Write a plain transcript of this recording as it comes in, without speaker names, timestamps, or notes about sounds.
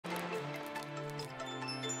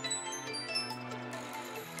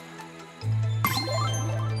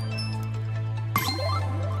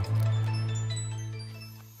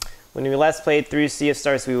When we last played through Sea of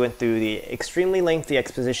Stars, we went through the extremely lengthy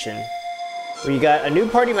exposition. We got a new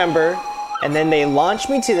party member, and then they launched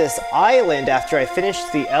me to this island after I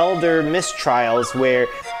finished the Elder Mist Trials, where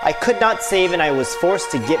I could not save and I was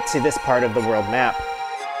forced to get to this part of the world map.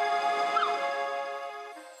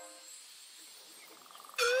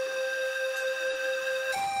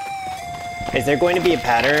 Is there going to be a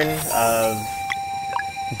pattern of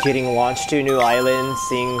getting launched to a new island,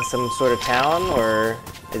 seeing some sort of town, or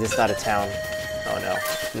is this not a town? Oh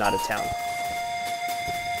no, not a town.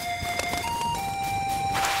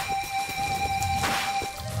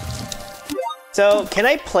 So, can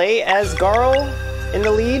I play as Garl in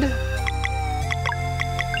the lead?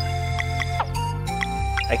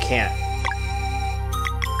 I can't.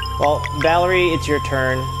 Well, Valerie, it's your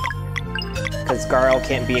turn. Because Garl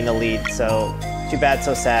can't be in the lead, so too bad,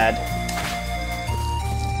 so sad.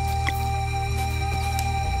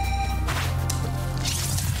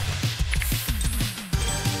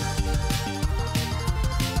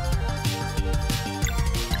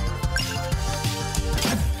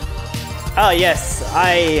 Oh yes,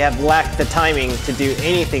 I have lacked the timing to do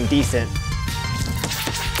anything decent.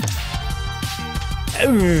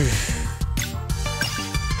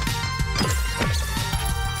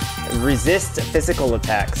 Resist physical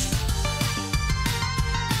attacks.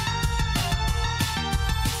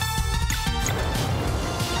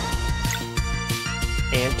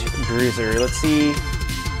 Ant Bruiser. Let's see.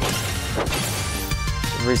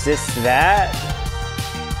 Resist that.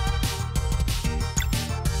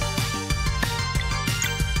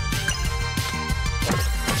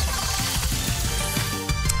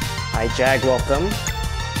 Hi, Jag, welcome.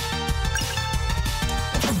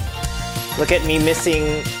 Look at me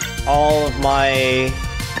missing all of my,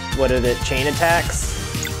 what are the chain attacks?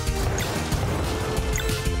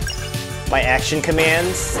 My action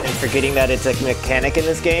commands, and forgetting that it's a mechanic in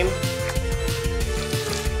this game.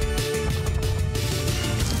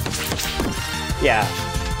 Yeah,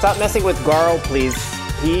 stop messing with Garl, please.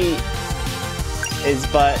 He is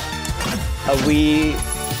but a wee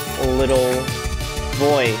little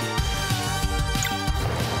boy.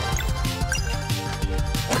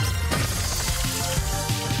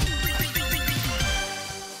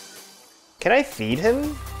 Can I feed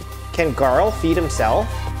him? Can Garl feed himself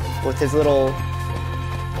with his little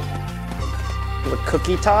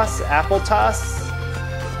cookie toss, apple toss?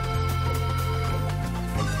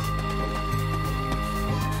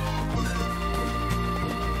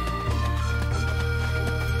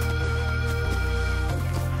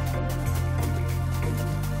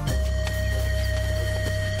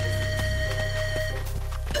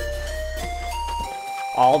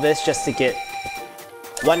 All this just to get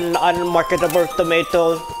one unmarketable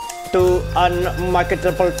tomato, two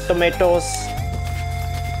unmarketable tomatoes,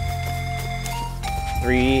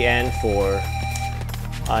 3 and 4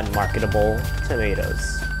 unmarketable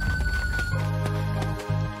tomatoes.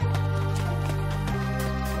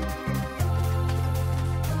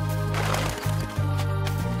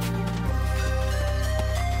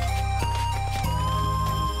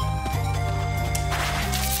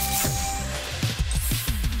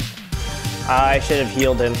 I should have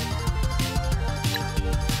healed him.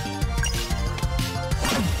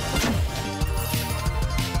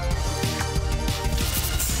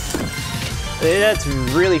 That's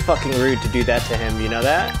really fucking rude to do that to him, you know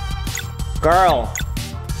that? Garl,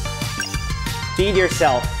 feed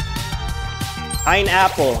yourself. Ein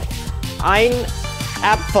Apple. Ein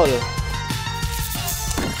Apfel.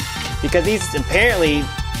 Because he's apparently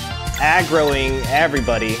aggroing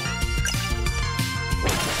everybody.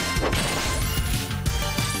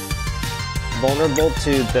 Vulnerable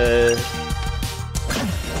to the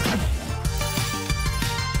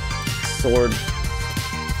sword.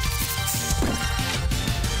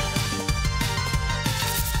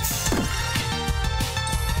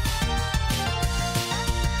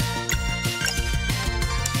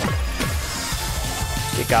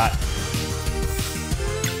 You got.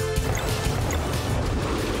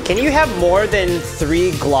 Can you have more than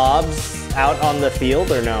 3 globs out on the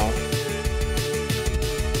field or no?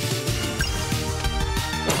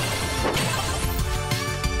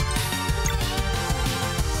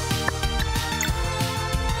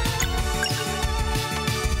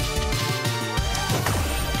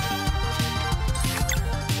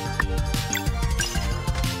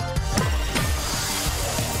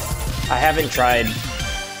 I haven't tried.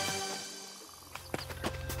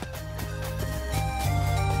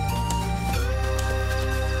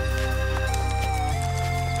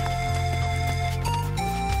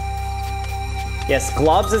 Yes,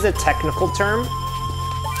 globs is a technical term.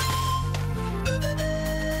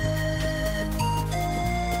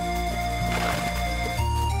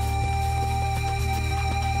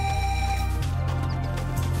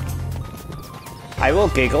 I will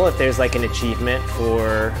giggle if there's like an achievement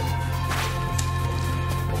for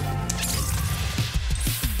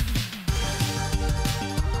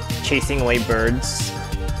chasing away birds.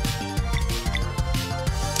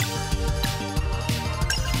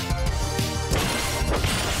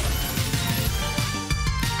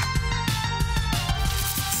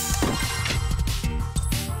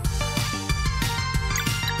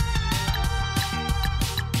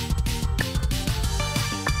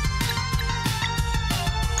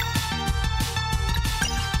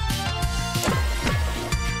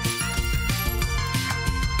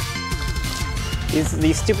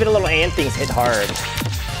 These stupid little ant things hit hard.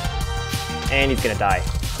 And he's gonna die.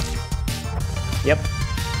 Yep.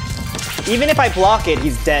 Even if I block it,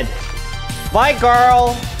 he's dead. Bye,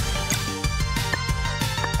 Garl!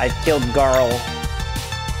 I've killed Garl.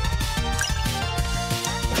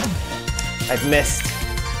 I've missed.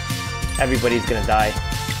 Everybody's gonna die.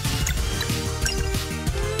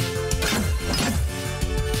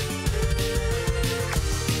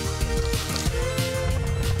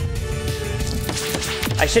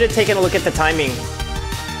 I should have taken a look at the timing,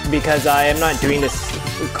 because I am not doing this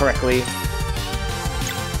correctly.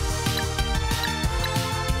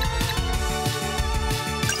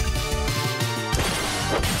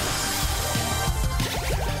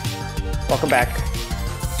 Welcome back.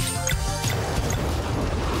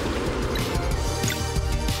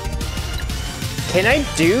 Can I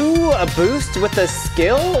do a boost with a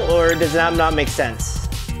skill, or does that not make sense?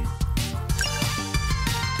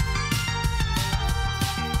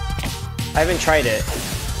 I haven't tried it.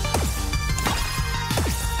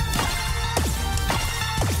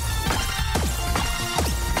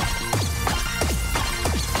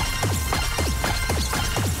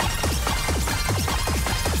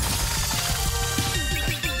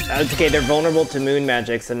 Okay, they're vulnerable to moon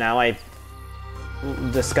magic, so now I've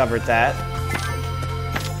discovered that.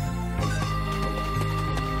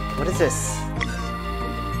 What is this?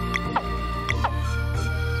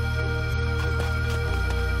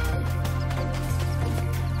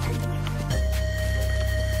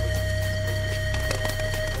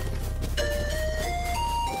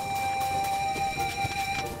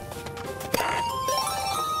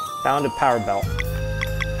 Found a power belt.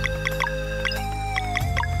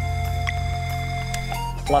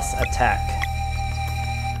 Plus attack.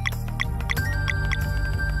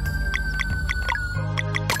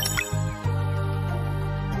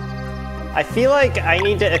 I feel like I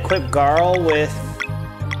need to equip Garl with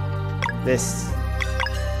this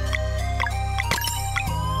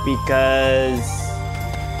because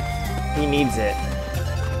he needs it.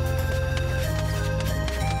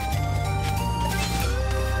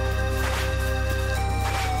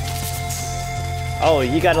 Oh,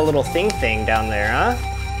 you got a little thing down there, huh?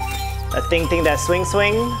 A thing that swing.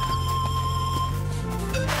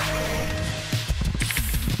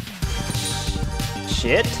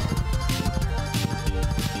 Shit.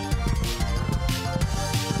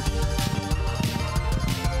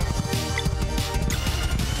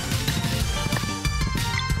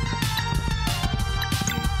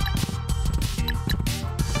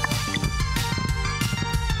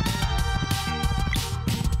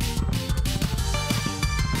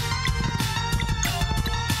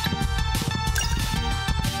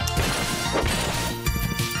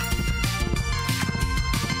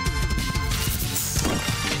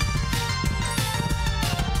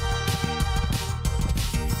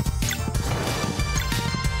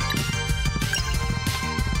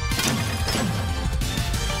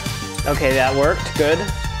 Okay, that worked. Good.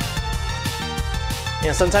 You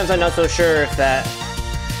know, sometimes I'm not so sure if that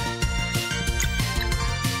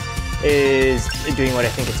is doing what I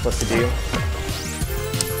think it's supposed to do.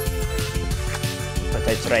 But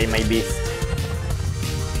I try my best.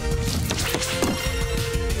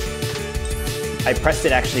 I pressed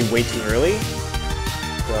it actually way too early,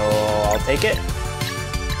 so I'll take it.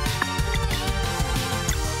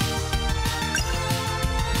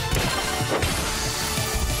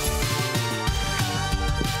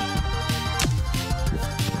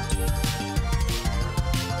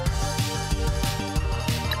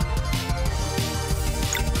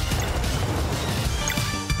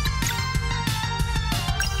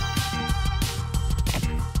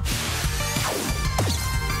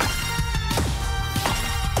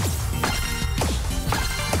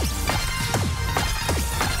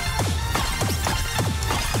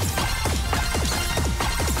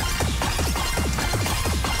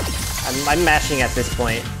 I'm mashing at this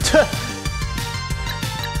point.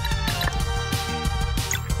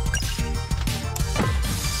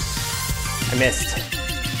 I missed.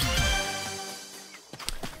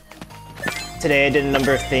 Today I did a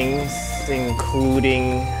number of things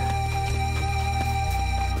including...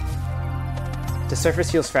 The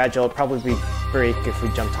surface feels fragile. It'll probably break if we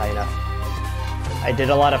jumped high enough. I did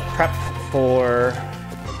a lot of prep for...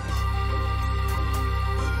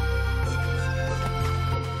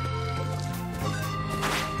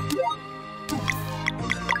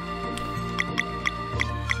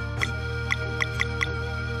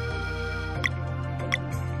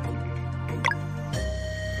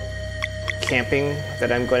 camping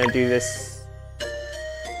that I'm going to do this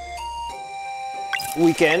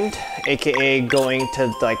weekend, aka going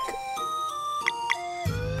to like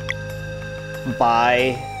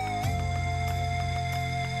buy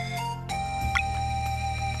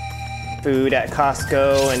food at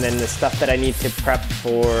Costco and then the stuff that I need to prep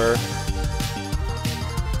for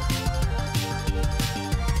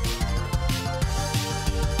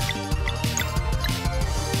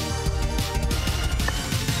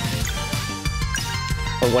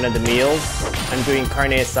one of the meals. I'm doing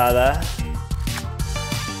carne asada.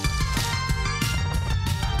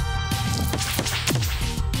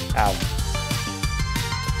 Ow.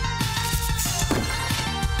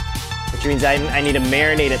 Which means I need to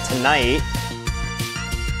marinate it tonight.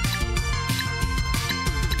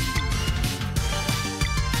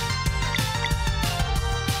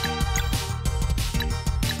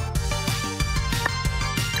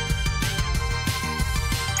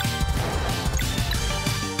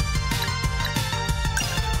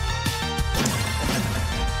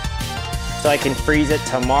 So I can freeze it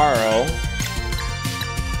tomorrow.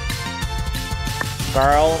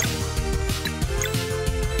 Carl,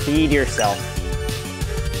 feed yourself.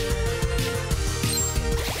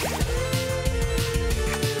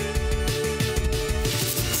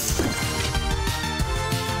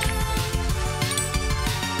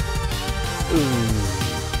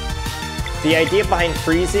 The idea behind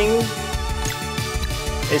freezing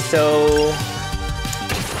is so...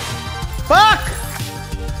 Fuck!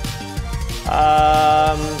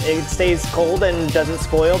 It stays cold and doesn't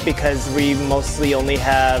spoil because we mostly only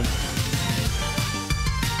have...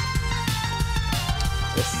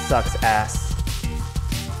 This sucks ass.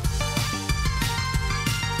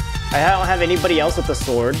 I don't have anybody else with a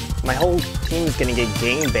sword. My whole team is gonna get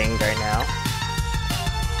gangbanged right now.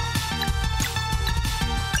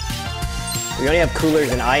 We only have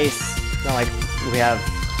coolers and ice. It's not like we have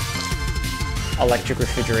electric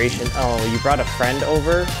refrigeration. Oh, you brought a friend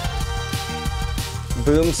over?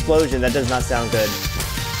 Boom explosion, that does not sound good.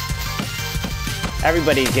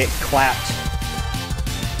 Everybody get clapped.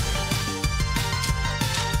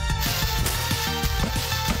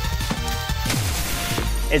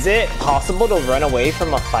 Is it possible to run away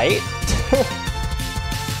from a fight?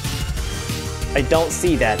 I don't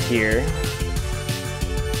see that here.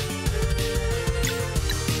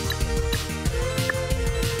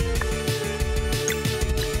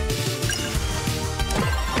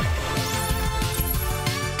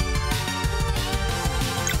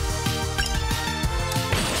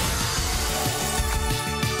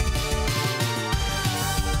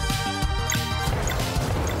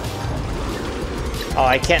 Oh,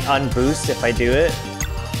 I can't unboost if I do it.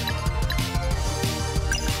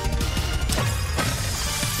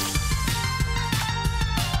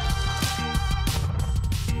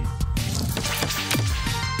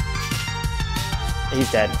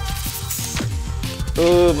 He's dead.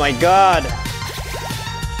 Oh my god.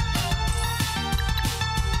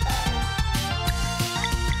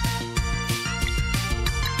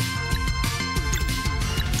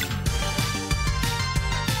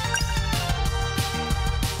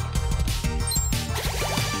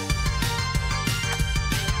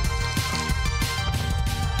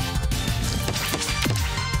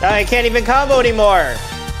 I can't even combo anymore!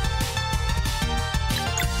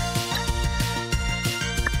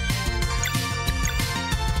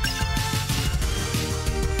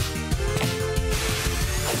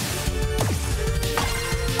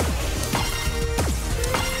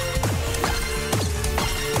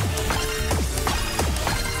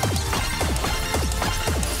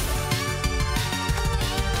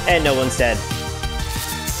 And no one's dead.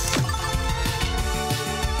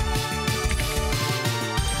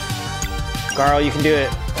 Carl, you can do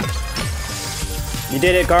it. You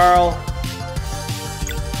did it, Carl.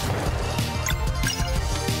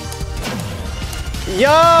 Yo,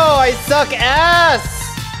 I suck ass!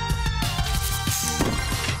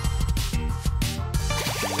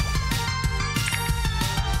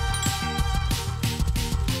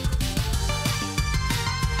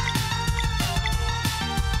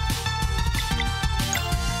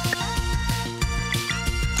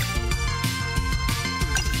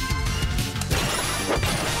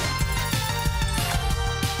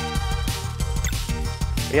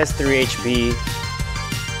 He has 3 HP.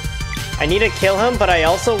 I need to kill him, but I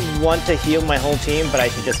also want to heal my whole team, but I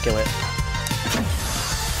should just kill it.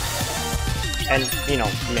 And, you know,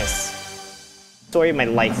 miss. Story of my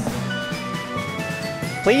life.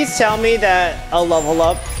 Please tell me that a level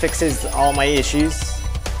up fixes all my issues.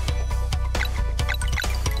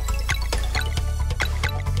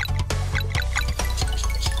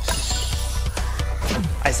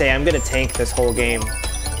 I say I'm gonna tank this whole game.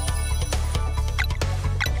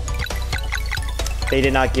 They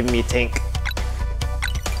did not give me a tank.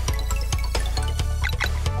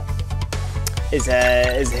 Is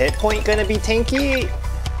hit point gonna be tanky?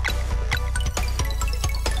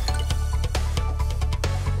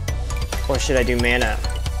 Or should I do mana?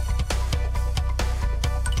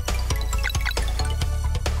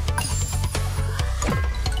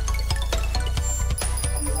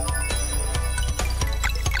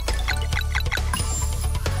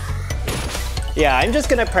 Yeah, I'm just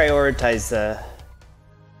gonna prioritize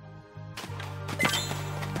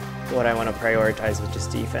what I want to prioritize, which is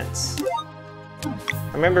defense.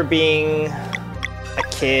 I remember being a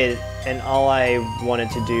kid and all I wanted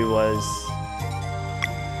to do was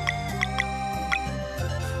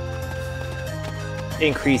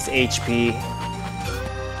increase HP.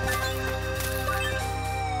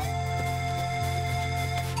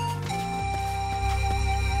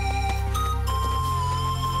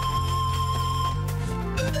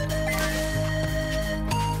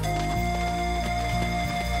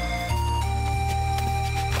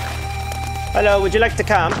 Hello, would you like to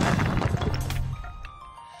come?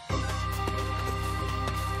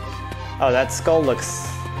 Oh, that skull looks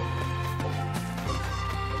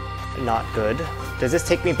not good. Does this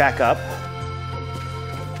take me back up?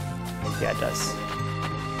 Yeah, it does.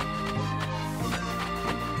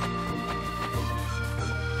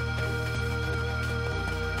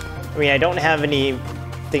 I mean, I don't have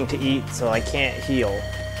anything to eat, so I can't heal.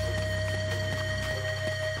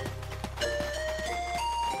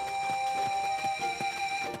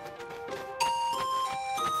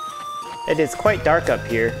 It is quite dark up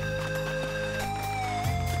here.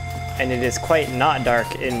 And it is quite not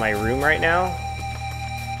dark in my room right now.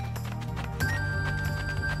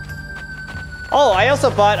 Oh, I also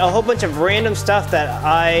bought a whole bunch of random stuff that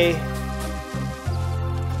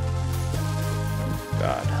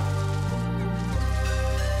God.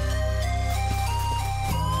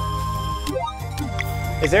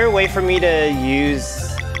 Is there a way for me to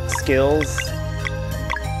use skills?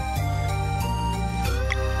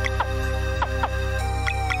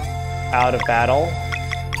 Out of battle?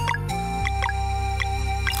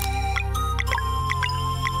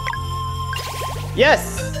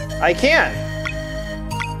 Yes, I can.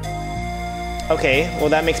 Okay, well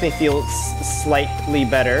that makes me feel slightly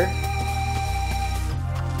better.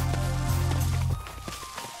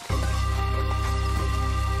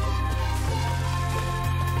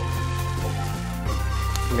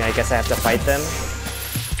 I mean, I guess I have to fight them.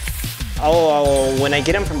 Oh, when I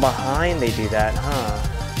get them from behind, they do that, huh?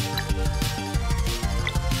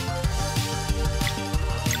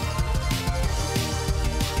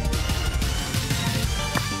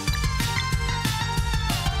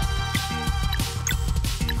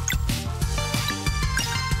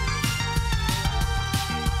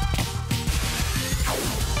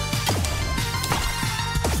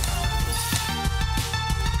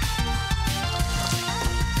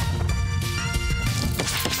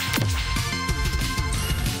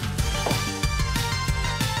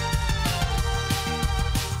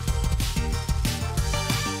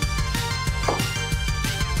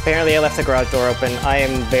 Apparently I left the garage door open. I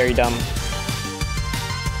am very dumb.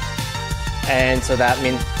 And so that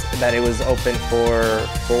meant that it was open for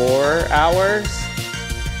 4 hours.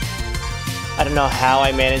 I don't know how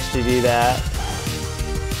I managed to do that.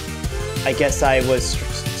 I guess I was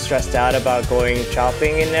stressed out about going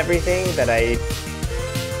shopping and everything that as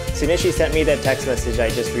soon as she sent me that text message, I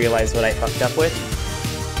just realized what I fucked up with.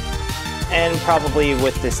 And probably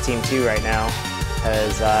with this team too right now,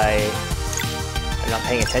 because I'm not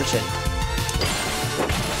paying attention.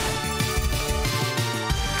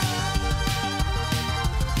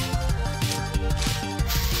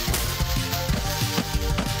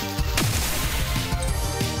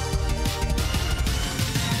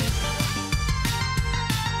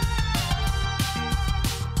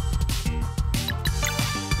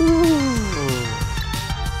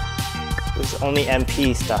 It was only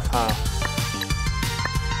MP stuff, huh?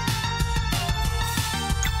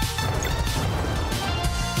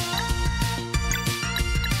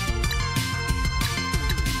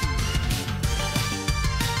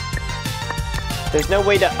 There's no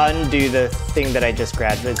way to undo the thing that I just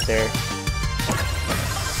grabbed. It's there.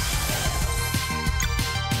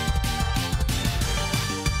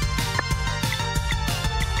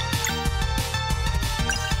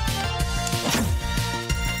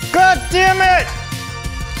 damn it!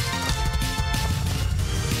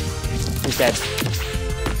 He's dead.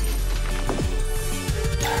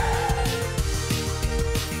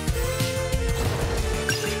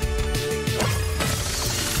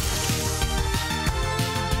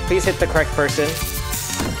 Please hit the correct person.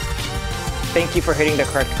 Thank you for hitting the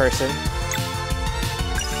correct person.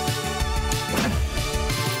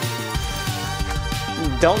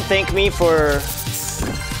 Don't thank me for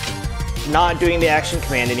not doing the action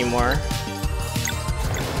command anymore.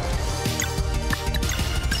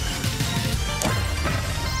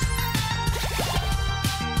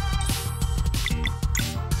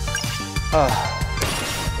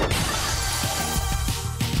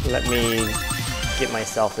 Let me get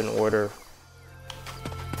myself in order.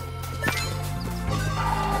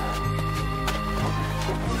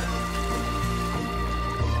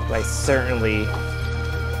 I certainly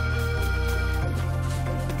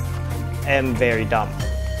am very dumb.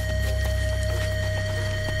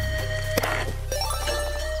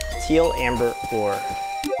 Teal amber ore.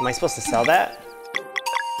 Am I supposed to sell that?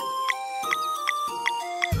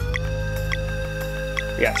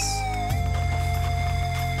 Yes.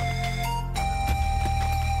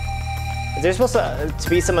 Is there supposed to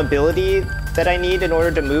be some ability that I need in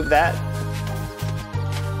order to move that?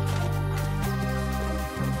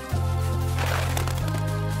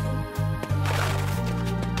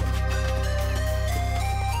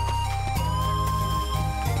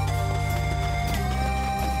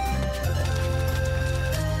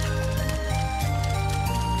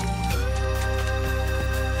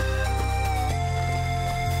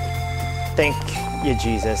 Thank you,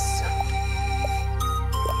 Jesus.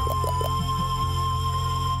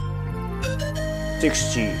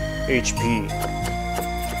 $60 HP.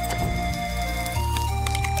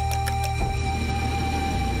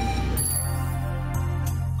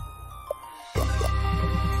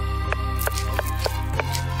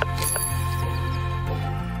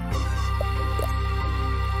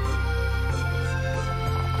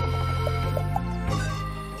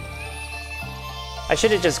 I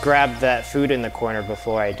should have just grabbed that food in the corner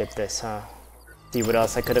before I did this, huh? See what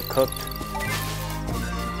else I could have cooked?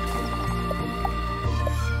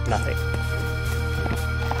 Nothing.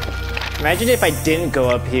 Imagine if I didn't go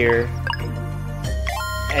up here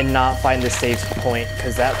and not find the save point,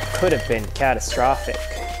 because that could have been catastrophic.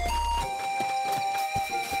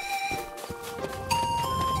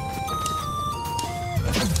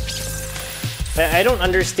 I don't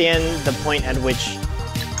understand the point at which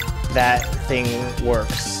that thing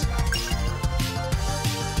works.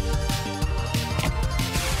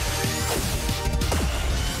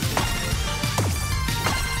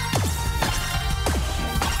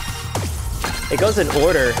 It goes in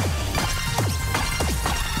order.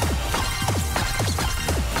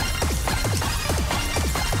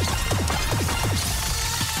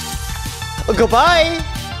 Oh, goodbye!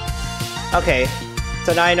 Okay,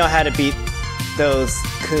 so now I know how to beat those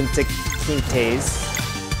Kunta Kintes.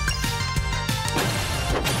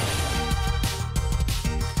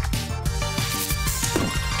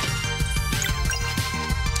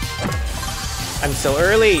 I'm so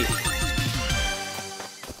early!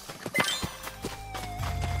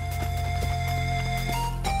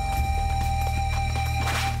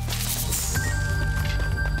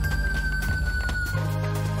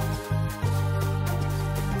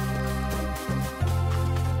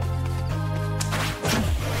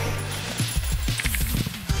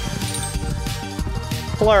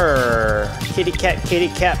 Plur! Kitty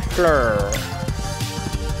cat, plur!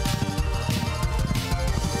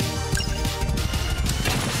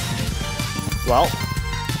 Well,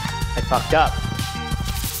 I fucked up.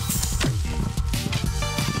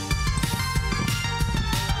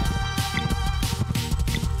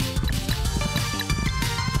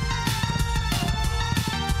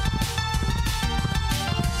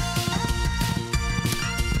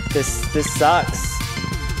 This sucks.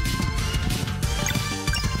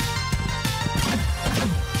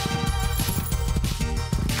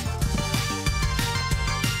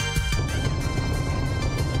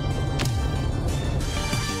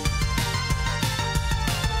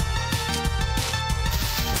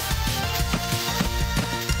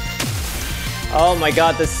 Oh my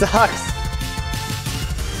god, this sucks!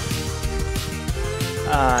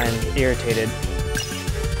 I'm irritated.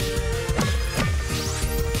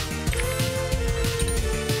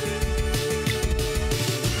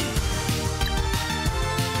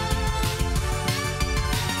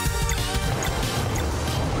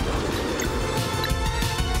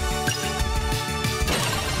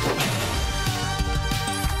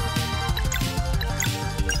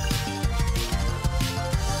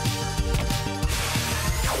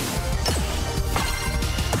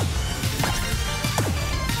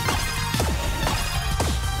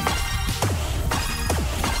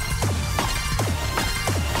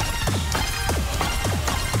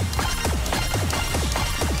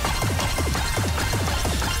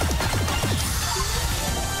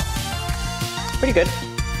 Pretty good.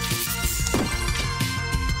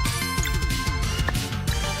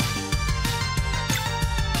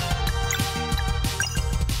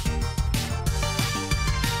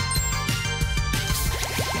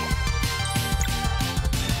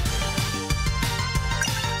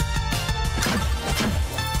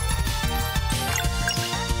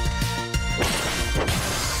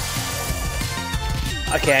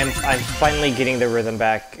 Okay, I'm finally getting the rhythm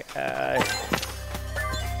back.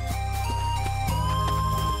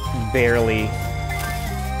 Barely.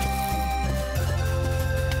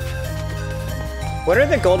 What are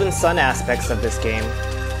the Golden Sun aspects of this game?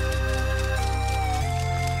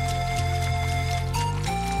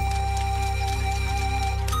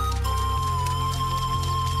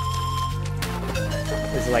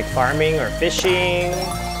 Is it like farming or fishing?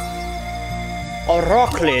 Or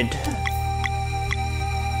Rocklid?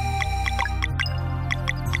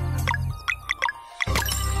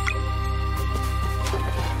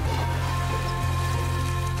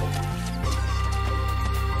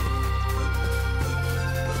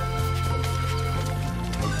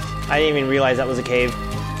 I didn't even realize that was a cave.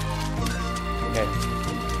 Okay.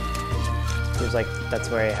 Seems like that's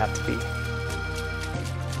where I have to be.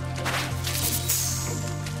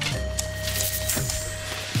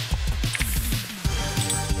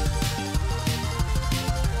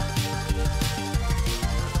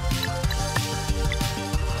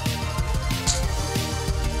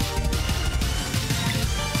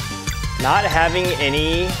 Not having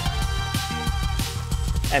any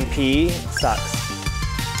MP sucks.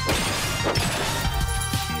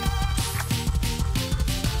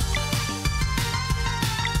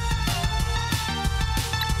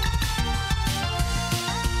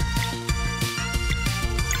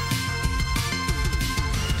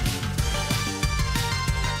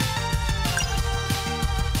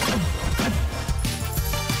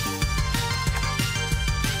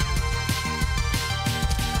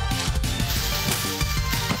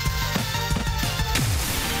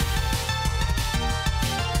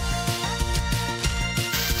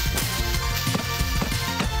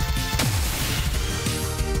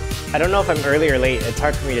 I don't know if I'm early or late. It's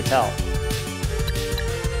hard for me to tell.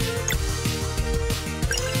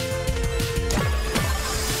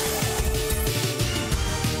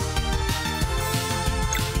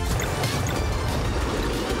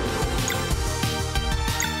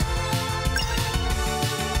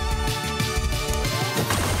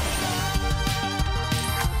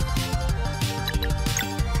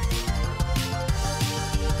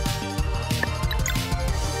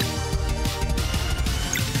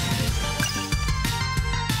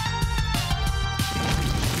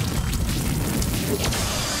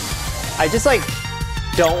 I just like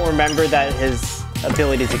don't remember that his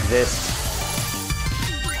abilities exist.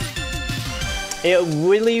 It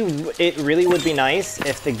really would be nice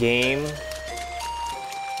if the game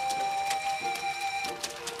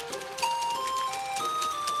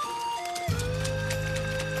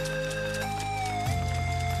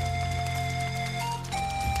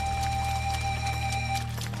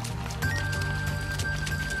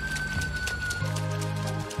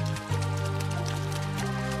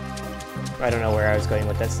I don't know where I was going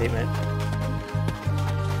with that statement.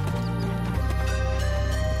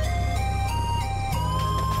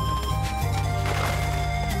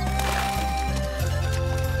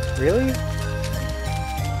 Really?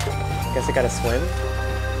 Guess I gotta swim?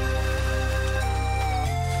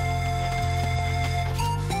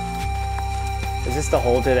 Is this the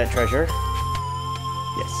hole to that treasure?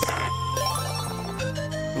 Yes.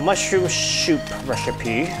 Mushroom soup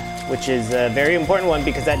recipe, which is a very important one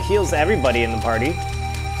because that heals everybody in the party.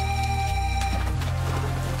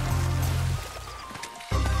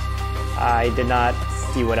 I did not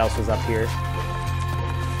see what else was up here.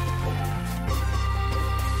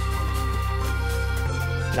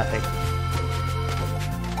 Nothing.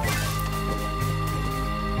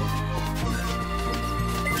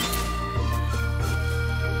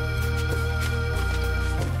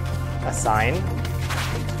 A sign.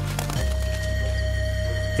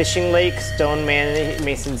 Fishing Lake,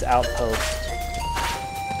 Stonemasons Outpost.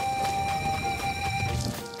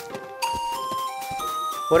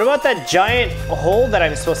 What about that giant hole that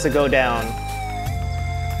I'm supposed to go down?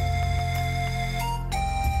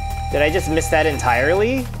 Did I just miss that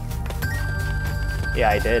entirely? Yeah,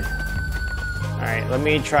 I did. Alright, let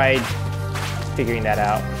me try figuring that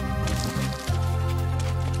out.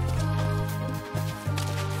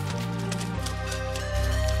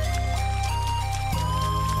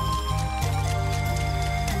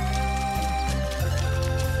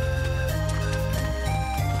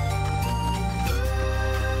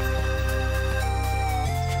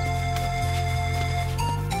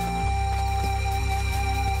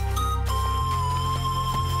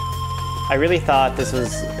 I really thought this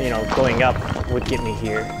was, you know, going up would get me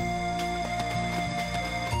here.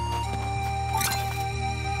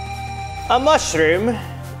 A mushroom?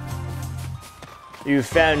 You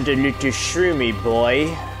found a little shroomy boy.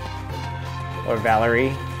 Or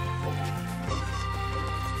Valerie.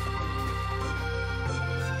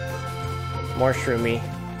 More shroomy.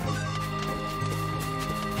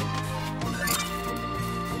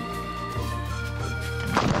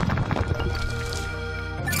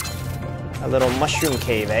 A little mushroom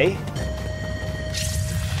cave, eh?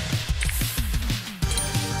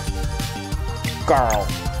 Girl.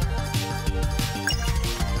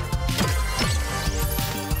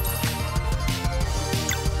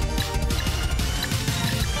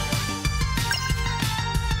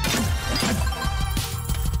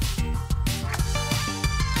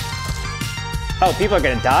 Oh, people are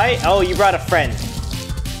gonna die? Oh, you brought a friend.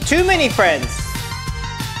 Too many friends!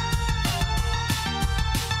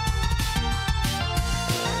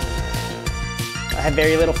 I have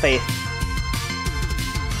very little faith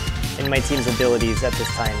in my team's abilities at this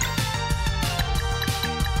time.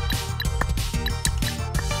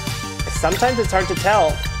 Sometimes it's hard to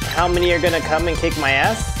tell how many are gonna come and kick my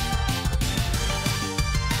ass.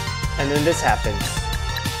 And then this happens.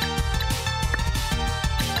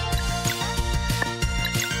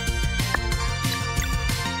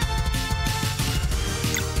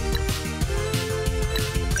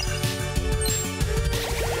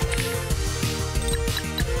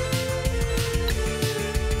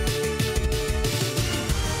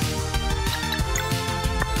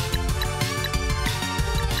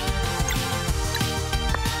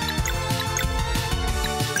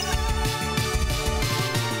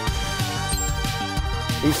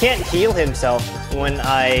 He can't heal himself when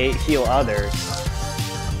I heal others.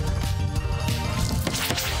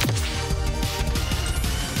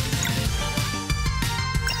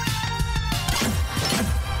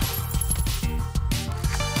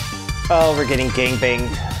 Oh, we're getting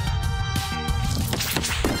gangbanged.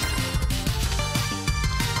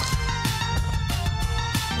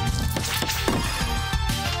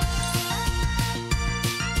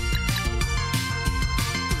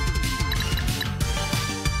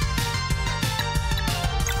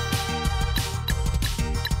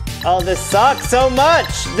 Oh, this sucks so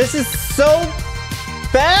much! This is so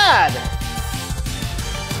bad!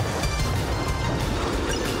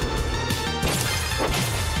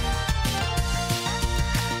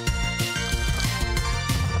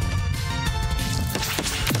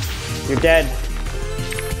 You're dead.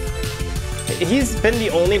 He's been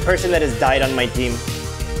the only person that has died on my team.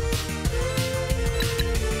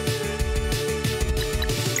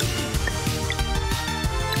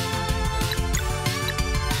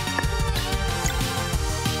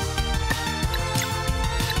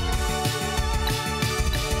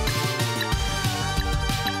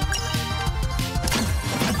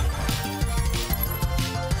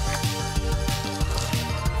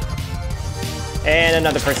 And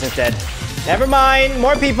another person's dead. Never mind,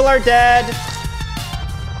 more people are dead.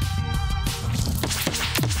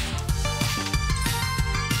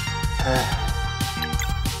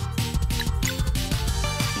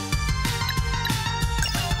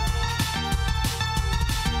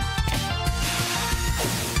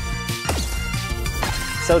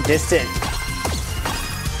 So distant.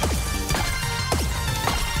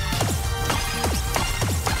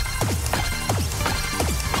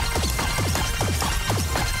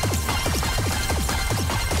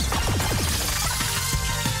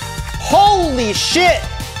 Holy shit!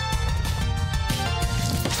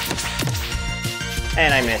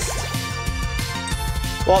 And I missed.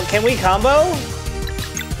 Well, can we combo?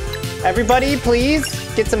 Everybody, please,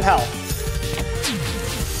 get some help.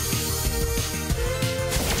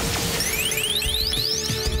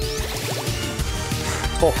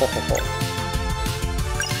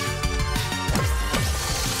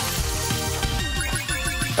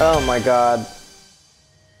 Oh my god.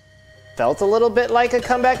 Felt a little bit like a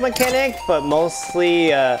comeback mechanic, but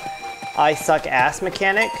mostly I suck ass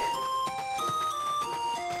mechanic.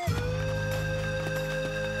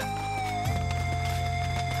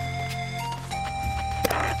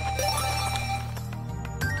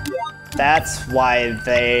 That's why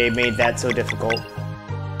they made that so difficult.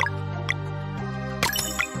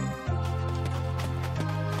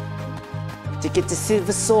 To get the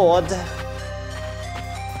silver sword.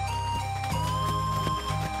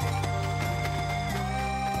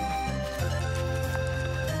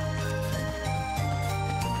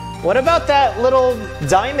 What about that little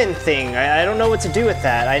diamond thing? I don't know what to do with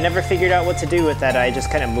that. I never figured out what to do with that. I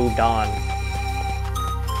just kind of moved on.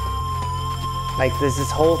 Like, there's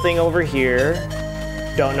this whole thing over here.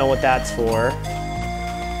 Don't know what that's for.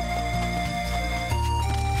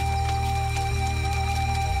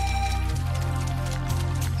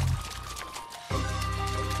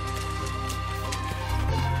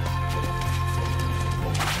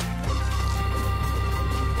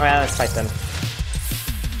 Alright, let's fight them.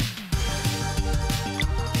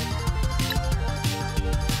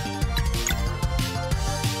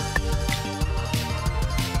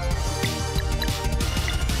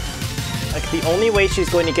 Like, the only way she's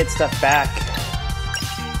going to get stuff back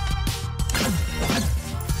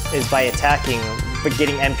is by attacking, but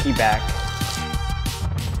getting MP back.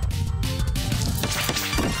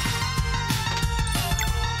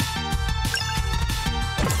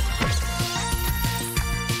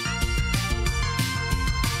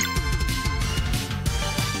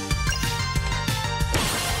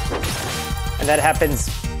 And that happens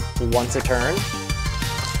once a turn.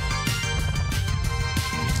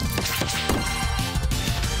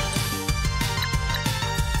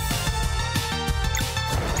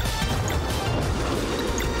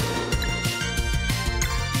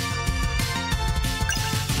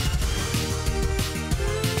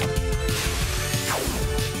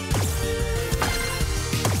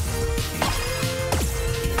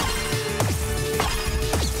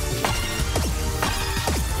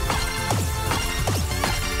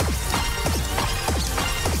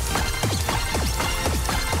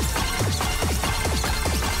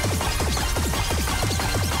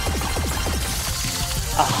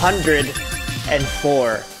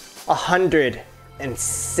 $104,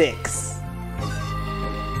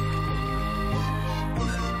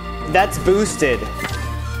 $106. That's boosted.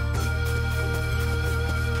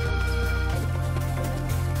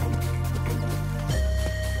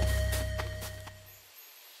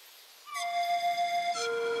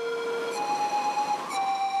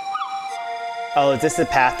 Oh, is this the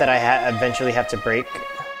path that I eventually have to break?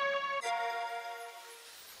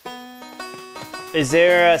 Is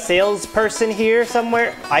there a salesperson here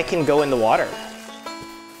somewhere? I can go in the water.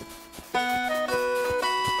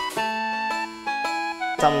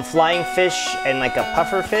 Some flying fish and like a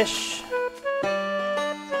puffer fish.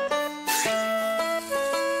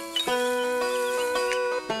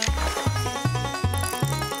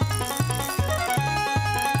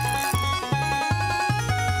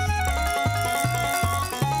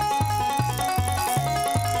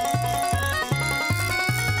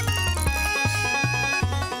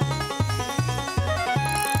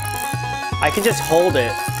 I can just hold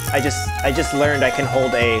it. I just learned I can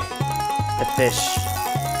hold a fish.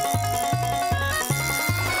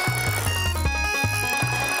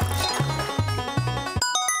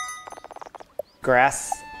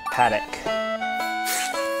 Grass paddock.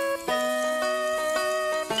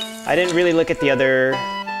 I didn't really look at the other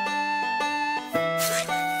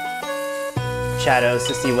shadows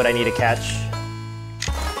to see what I need to catch.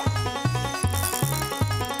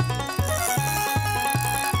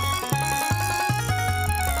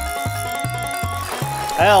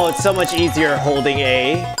 Oh, it's so much easier holding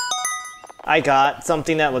A. I got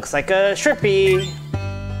something that looks like a shrimpy.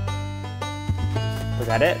 Was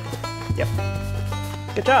that it? Yep.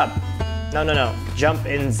 Good job. No, no, no. Jump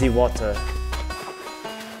in the water.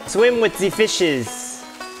 Swim with the fishes.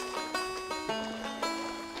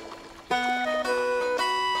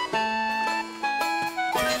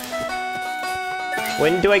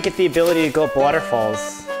 When do I get the ability to go up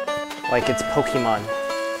waterfalls? Like it's Pokemon.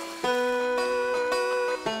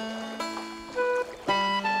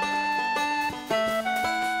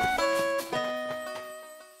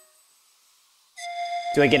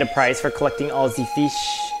 Do I get a prize for collecting all the fish?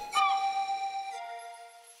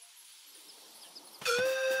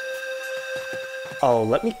 Oh,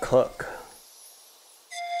 let me cook.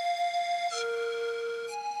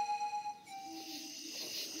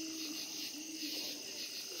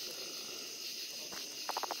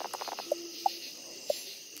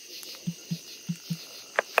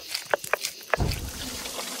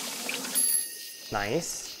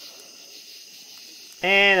 Nice.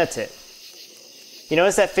 And that's it. You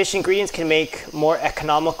notice that fish ingredients can make more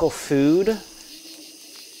economical food?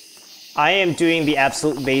 I am doing the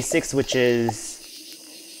absolute basics, which is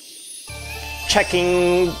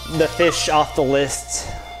checking the fish off the list.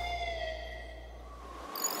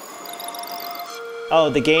 Oh,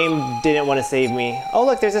 the game didn't want to save me. Oh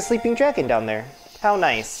look, there's a sleeping dragon down there. How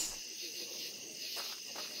nice.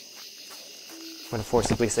 I'm gonna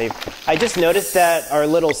forcibly save. I just noticed that our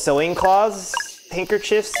little sewing cloths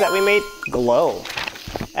handkerchiefs that we made glow.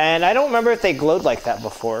 And I don't remember if they glowed like that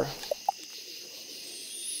before.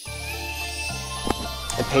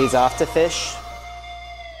 It pays off to fish.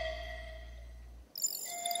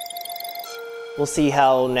 We'll see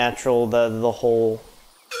how natural the whole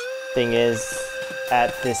thing is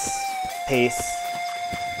at this pace.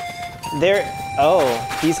 There. Oh,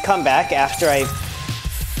 he's come back after I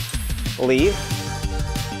leave.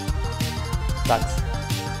 Sucks.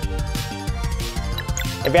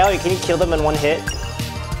 Hey, Valerie, can you kill them in one hit?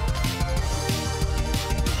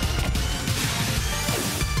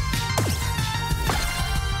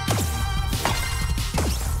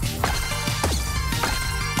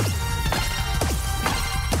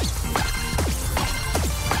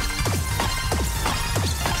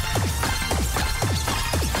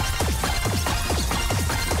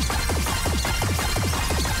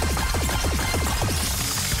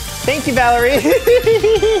 Thank you, Valerie.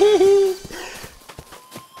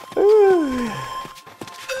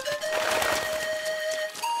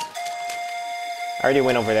 I already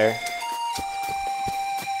went over there.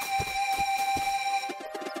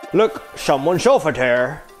 Look, someone's over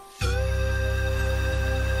there.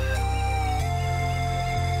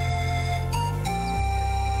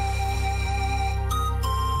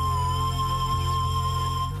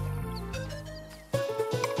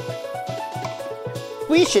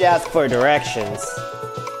 We should ask for directions.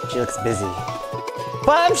 She looks busy.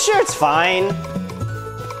 But I'm sure it's fine.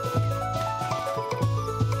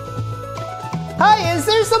 Hi, is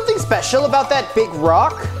there something special about that big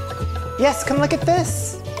rock? Yes, come look at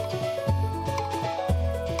this.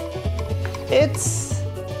 It's...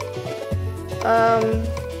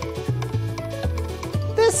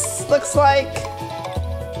 This looks like...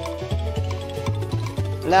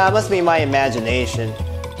 Nah, it must be my imagination.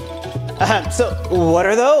 So, what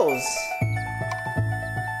are those?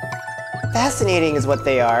 Fascinating is what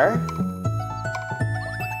they are.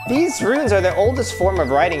 These runes are the oldest form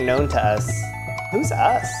of writing known to us. Who's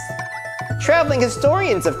us? Traveling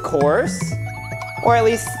historians, of course. Or at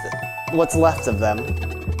least, what's left of them.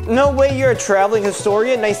 No way you're a traveling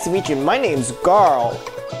historian? Nice to meet you. My name's Garl.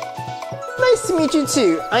 Nice to meet you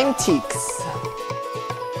too. I'm Teeks.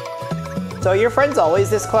 So your friend's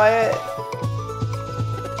always this quiet?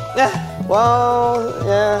 Well,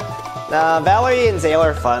 yeah. Nah, Valerie and Zale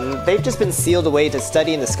are fun. They've just been sealed away to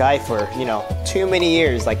study in the sky for, you know, too many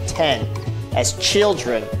years, like 10. As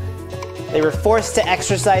children. They were forced to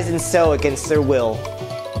exercise and sew against their will.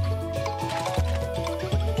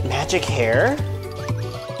 Magic hair?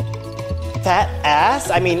 Fat ass?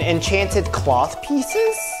 I mean, enchanted cloth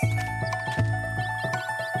pieces?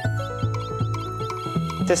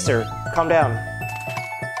 Sister, calm down.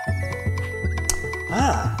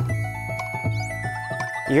 Ah.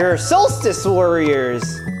 You're Solstice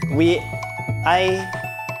warriors! I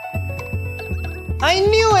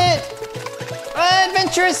knew it!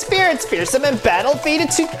 Adventurous spirits, fearsome in battle, fated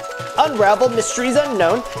to unravel mysteries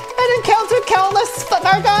unknown, and encounter countless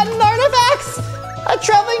forgotten artifacts! A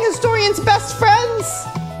traveling historian's best friends!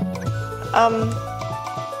 I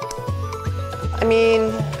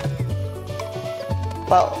mean...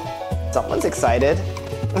 Well, someone's excited.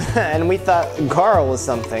 And we thought Garl was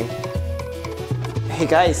something. Hey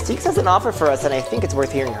guys, Teeks has an offer for us and I think it's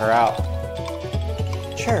worth hearing her out.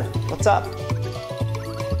 Sure, what's up?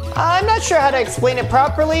 I'm not sure how to explain it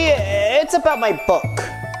properly. It's about my book.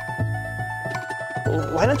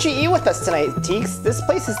 Why don't you eat with us tonight, Teeks? This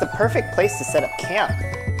place is the perfect place to set up camp.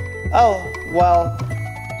 Oh, well,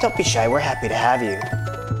 don't be shy, we're happy to have you.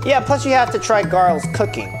 Yeah, plus you have to try Garl's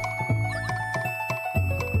cooking.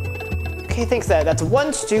 Okay, thanks, that's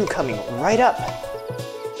one stew coming right up.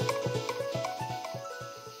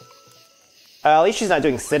 At least she's not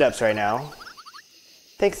doing sit-ups right now.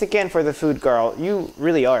 Thanks again for the food, Garl. You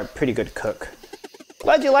really are a pretty good cook.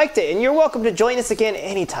 Glad you liked it, and you're welcome to join us again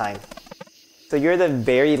anytime. So you're the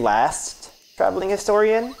very last traveling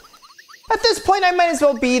historian? At this point, I might as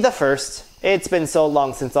well be the first. It's been so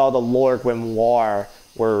long since all the lore grimoire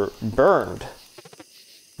were burned.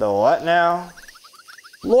 The what now?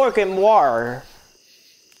 Lore grimoire.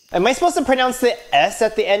 Am I supposed to pronounce the S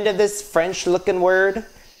at the end of this French-looking word?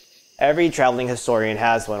 Every traveling historian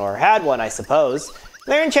has one, or had one, I suppose.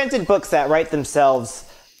 They're enchanted books that write themselves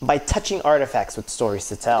by touching artifacts with stories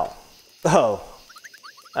to tell. Oh.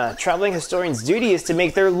 Traveling historian's duty is to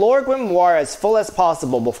make their lore grimoire as full as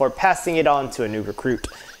possible before passing it on to a new recruit.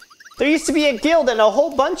 There used to be a guild and a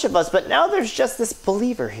whole bunch of us, but now there's just this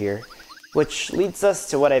believer here. Which leads us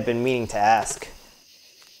to what I've been meaning to ask.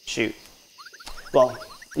 Shoot. Well,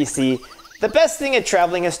 you see, the best thing a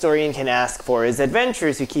traveling historian can ask for is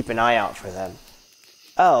adventurers who keep an eye out for them.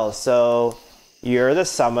 Oh, so you're the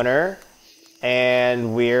summoner,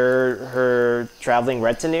 and we're her traveling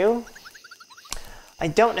retinue? I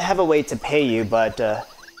don't have a way to pay you, but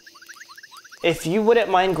If you wouldn't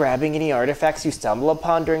mind grabbing any artifacts you stumble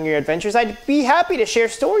upon during your adventures, I'd be happy to share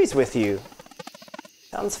stories with you.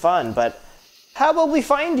 Sounds fun, but how will we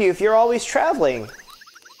find you if you're always traveling?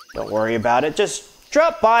 Don't worry about it, just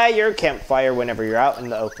drop by your campfire whenever you're out in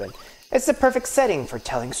the open. It's the perfect setting for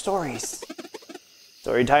telling stories.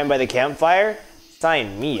 Story time by the campfire?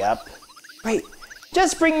 Sign me up. Great.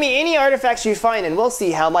 Just bring me any artifacts you find and we'll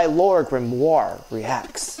see how my lore grimoire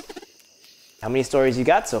reacts. How many stories you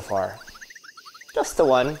got so far? Just the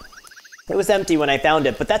one. It was empty when I found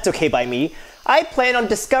it, but that's okay by me. I plan on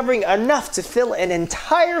discovering enough to fill an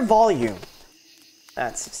entire volume.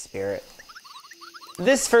 That's the spirit.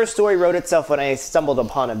 This first story wrote itself when I stumbled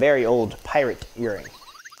upon a very old pirate earring.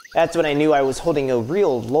 That's when I knew I was holding a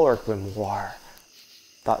real lore grimoire.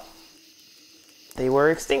 Thought they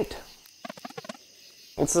were extinct.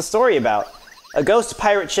 What's the story about? A ghost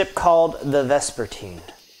pirate ship called the Vespertine.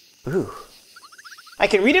 Ooh. I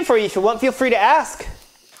can read it for you if you want, feel free to ask.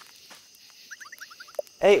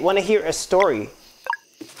 Hey, want to hear a story?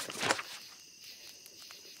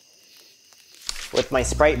 With my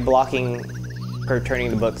sprite blocking her turning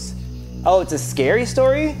the books. Oh, it's a scary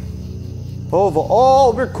story? Of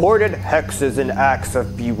all recorded hexes and acts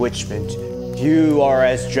of bewitchment, you are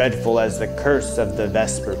as dreadful as the curse of the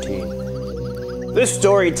Vespertine. This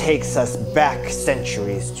story takes us back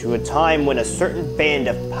centuries to a time when a certain band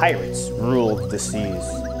of pirates ruled the seas.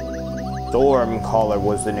 Stormcaller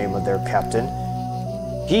was the name of their captain.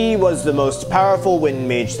 He was the most powerful wind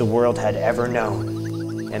mage the world had ever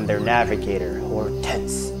known, and their navigator,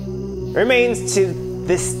 Hortense, remains to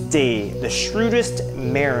this day the shrewdest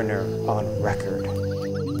mariner on record.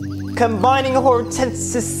 Combining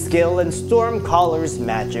Hortense's skill and Stormcaller's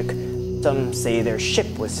magic, some say their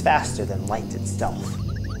ship was faster than light itself.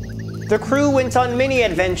 The crew went on many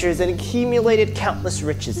adventures and accumulated countless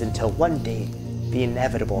riches until one day the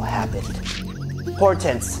inevitable happened.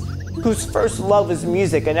 Hortense, whose first love was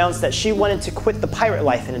music, announced that she wanted to quit the pirate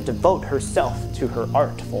life and devote herself to her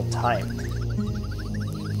art full time.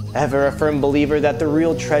 Ever a firm believer that the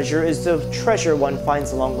real treasure is the treasure one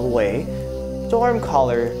finds along the way,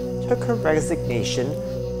 Stormcaller took her resignation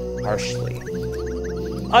harshly.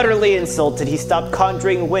 Utterly insulted, he stopped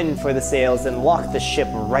conjuring wind for the sails and locked the ship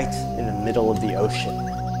right in the middle of the ocean.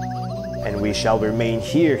 And we shall remain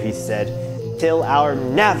here, he said, till our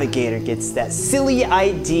navigator gets that silly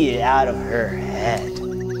idea out of her head.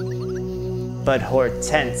 But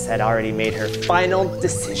Hortense had already made her final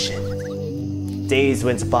decision. Days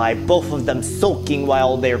went by, both of them sulking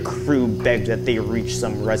while their crew begged that they reach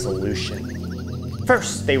some resolution.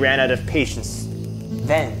 First, they ran out of patience,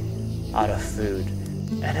 then out of food,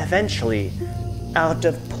 and eventually out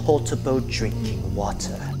of potable drinking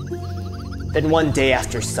water. Then one day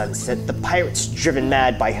after sunset, the pirates, driven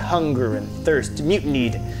mad by hunger and thirst,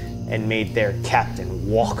 mutinied and made their captain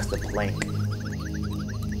walk the plank.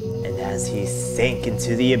 And as he sank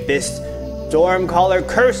into the abyss, Stormcaller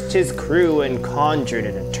cursed his crew and conjured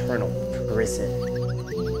an eternal prison.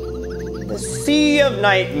 The Sea of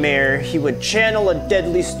Nightmare, he would channel a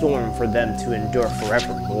deadly storm for them to endure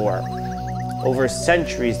forevermore. Over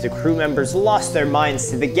centuries, the crew members lost their minds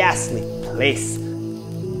to the ghastly place,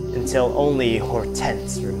 until only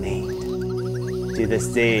Hortense remained. To this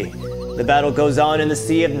day, the battle goes on in the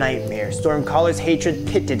Sea of Nightmare, Stormcaller's hatred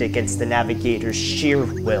pitted against the navigator's sheer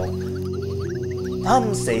will.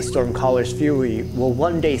 Some say Stormcaller's fury will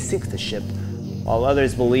one day sink the ship, while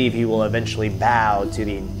others believe he will eventually bow to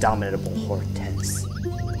the indomitable Hortense.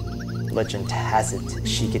 Legend has it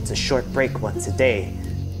she gets a short break once a day,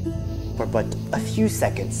 for but a few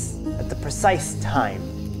seconds at the precise time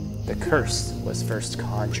the curse was first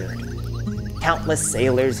conjured. Countless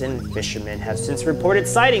sailors and fishermen have since reported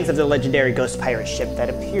sightings of the legendary ghost pirate ship that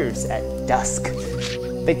appears at dusk.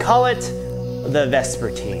 They call it the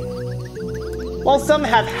Vespertine. While some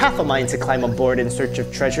have half a mind to climb aboard in search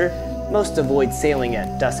of treasure, most avoid sailing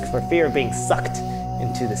at dusk for fear of being sucked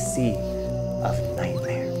into the Sea of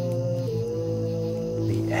Nightmare.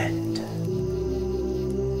 The end.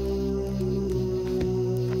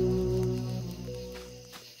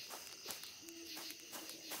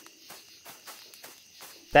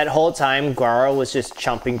 That whole time, Guaro was just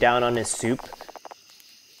chomping down on his soup.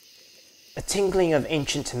 A tingling of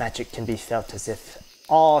ancient magic can be felt as if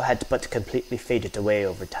all had but completely faded away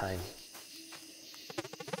over time.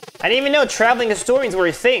 I didn't even know traveling historians were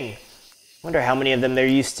a thing. Wonder how many of them there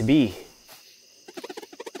used to be.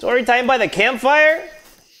 Story time by the campfire?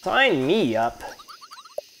 Sign me up.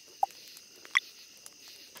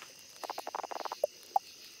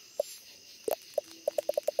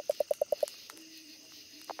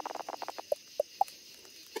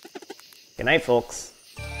 Good night, folks.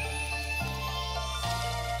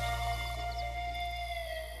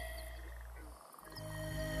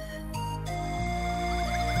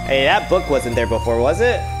 Hey, that book wasn't there before, was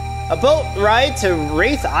it? A boat ride to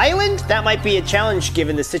Wraith Island? That might be a challenge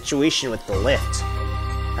given the situation with the lift.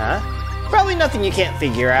 Huh? Probably nothing you can't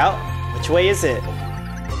figure out. Which way is it?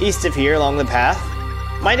 East of here, along the path.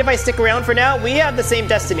 Mind if I stick around for now? We have the same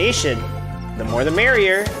destination. The more the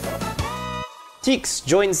merrier. Teeks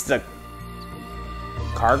joins the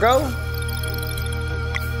cargo?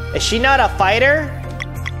 Is she not a fighter?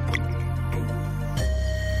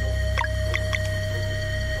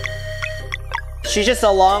 She's just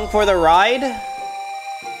along for the ride?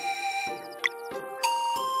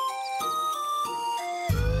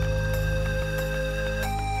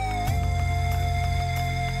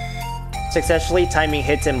 Successfully timing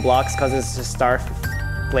hits and blocks causes the star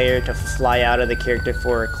player to fly out of the character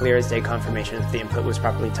for clear as day confirmation if the input was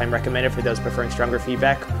properly timed. Recommended for those preferring stronger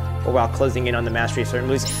feedback or while closing in on the mastery of certain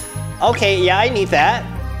moves. Okay, yeah, I need that.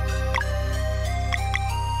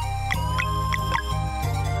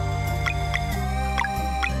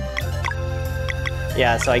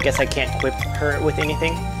 Yeah, so I guess I can't equip her with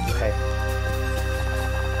anything? Okay.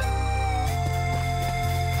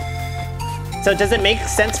 So does it make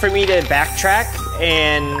sense for me to backtrack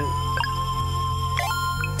and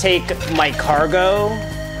take my cargo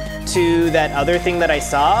to that other thing that I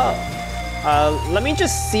saw? Let me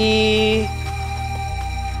just see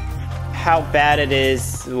how bad it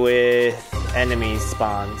is with enemy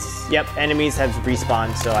spawns. Yep, enemies have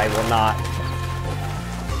respawned, so I will not.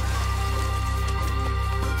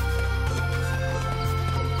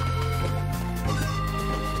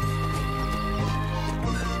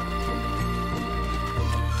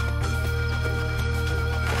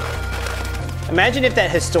 Imagine if that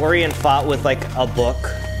historian fought with, like, a book.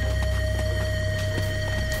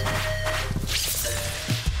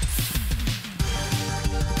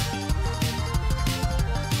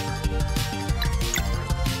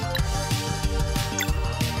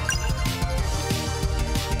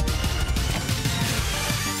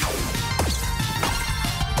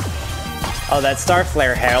 Oh, that star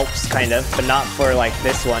flare helps, kind of, but not for, like,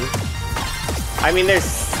 this one. I mean, there's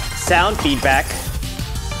sound feedback.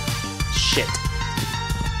 Shit.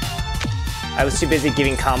 I was too busy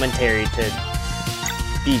giving commentary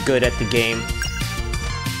to be good at the game.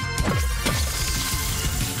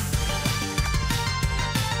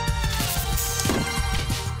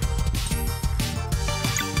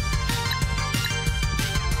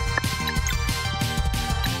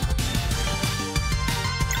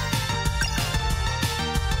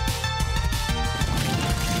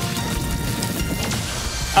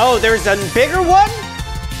 Oh, there's a bigger one?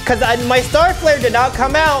 Because my star flare did not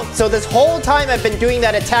come out, so this whole time I've been doing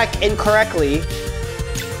that attack incorrectly.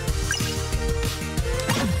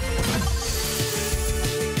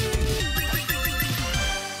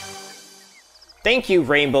 Thank you,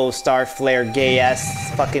 Rainbow Star Flare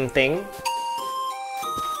gay-ass fucking thing.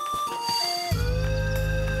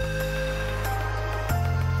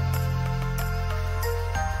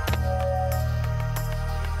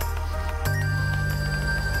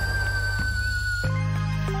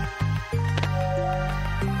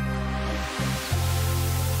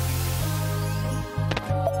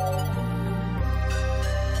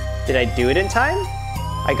 Did I do it in time?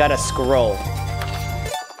 I got a scroll.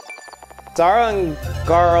 Zara and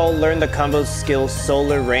Garl learned the combo skill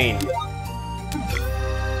Solar Rain.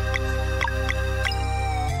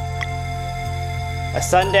 A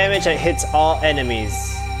sun damage that hits all enemies.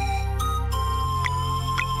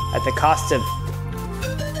 At the cost of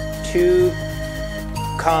 2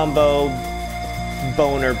 combo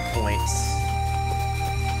boner points.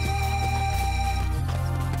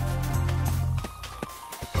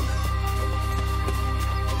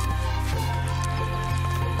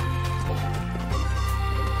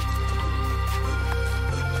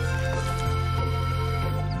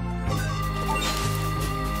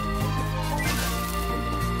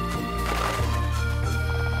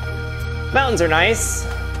 Mountains are nice.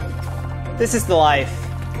 This is the life.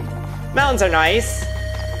 Mountains are nice.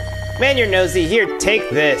 Man, you're nosy. Here, take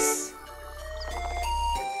this.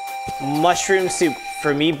 Mushroom soup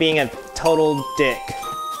for me being a total dick.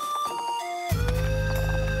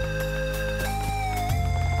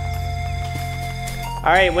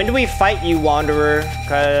 Alright, when do we fight you, Wanderer?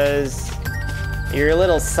 Cause you're a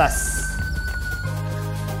little sus.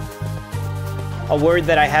 A word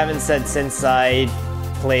that I haven't said since I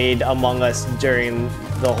played Among Us during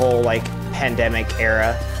the whole, like, pandemic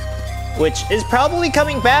era, which is probably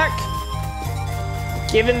coming back,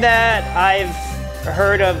 given that I've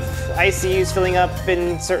heard of ICUs filling up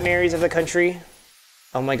in certain areas of the country.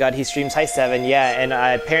 Oh my god, he streams High 7, yeah, and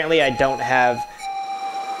apparently I don't have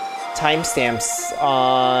timestamps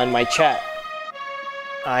on my chat.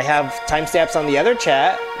 I have timestamps on the other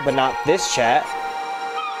chat, but not this chat.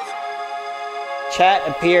 Chat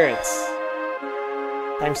appearance.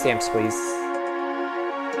 Timestamps, please.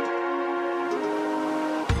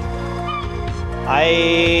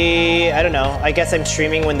 I don't know. I guess I'm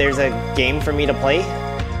streaming when there's a game for me to play.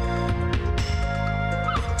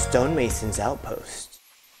 Stonemasons Outpost.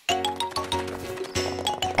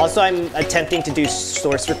 Also, I'm attempting to do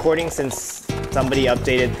source recording since somebody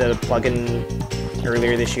updated the plugin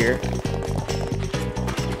earlier this year.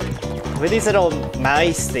 With these little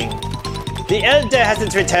mice thing. The Elder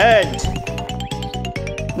hasn't returned!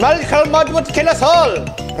 Malcolm would kill us all!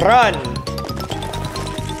 Run!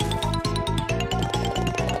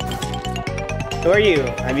 Who are you?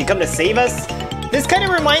 Have you come to save us? This kind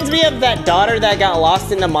of reminds me of that daughter that got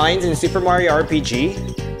lost in the mines in Super Mario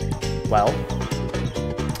RPG. Well,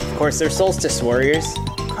 of course they're Solstice warriors.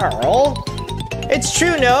 Carl? It's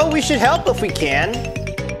true, no? We should help if we can.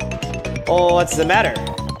 Oh, what's the matter?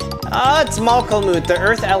 It's Malcolmut, the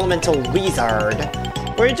Earth Elemental Wizard.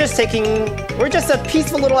 We're just a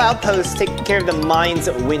peaceful little outpost taking care of the mine's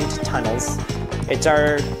wind tunnels. It's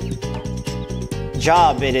our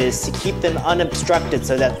job, it is to keep them unobstructed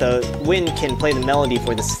so that the wind can play the melody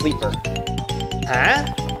for the sleeper. Huh?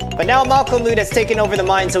 But now Malcolmut has taken over the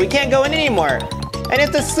mine, so we can't go in anymore. And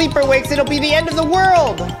if the sleeper wakes, it'll be the end of the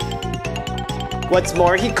world! What's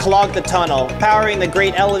more, he clogged the tunnel, powering the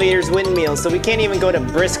great elevator's windmills, so we can't even go to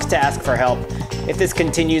Brisk to ask for help. If this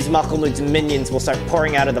continues, Malcolmut's minions will start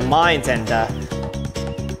pouring out of the mines and,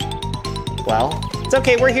 well, it's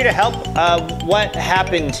okay, we're here to help. What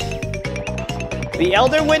happened? The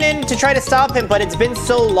Elder went in to try to stop him, but it's been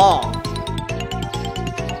so long.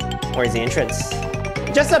 Where's the entrance?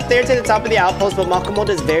 Just up there to the top of the outpost, but Malcolmut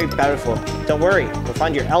is very powerful. Don't worry, we'll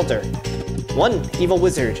find your Elder. One evil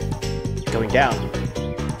wizard. Going down.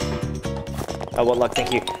 Oh, what luck,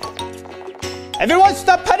 thank you. Everyone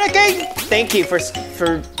stop panicking! Thank you for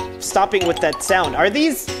stopping with that sound. Are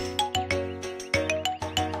these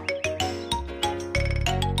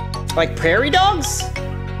like prairie dogs?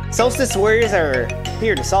 Solstice warriors are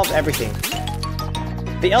here to solve everything.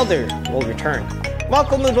 The Elder will return.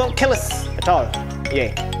 Malcolmut won't kill us at all.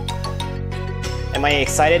 Yay. Am I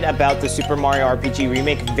excited about the Super Mario RPG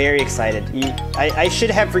remake? Very excited. I should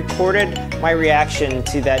have recorded my reaction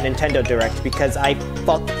to that Nintendo Direct because I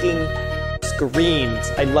fucking screamed.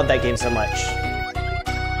 I love that game so much.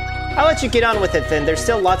 I'll let you get on with it then. There's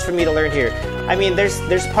still lots for me to learn here. I mean,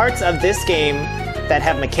 there's parts of this game that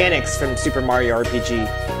have mechanics from Super Mario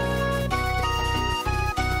RPG.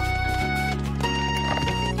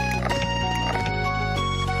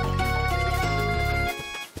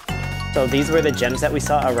 So these were the gems that we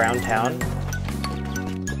saw around town.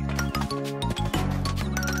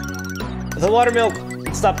 The watermill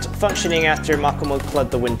stopped functioning after Malcolmut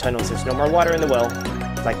clogged the wind tunnels. There's no more water in the well.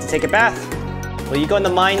 I'd like to take a bath. Will you go in the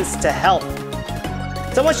mines to help?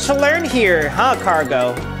 So much to learn here, huh,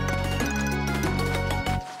 Cargo?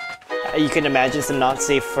 You can imagine some not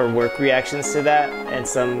safe for work reactions to that, and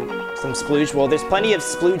some splooge. Well, there's plenty of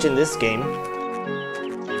splooge in this game.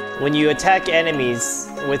 When you attack enemies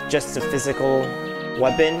with just a physical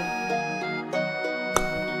weapon,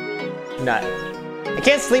 nut. I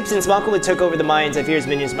can't sleep since Malcolmut took over the mines. I fear his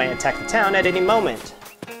minions might attack the town at any moment.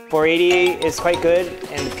 480 is quite good,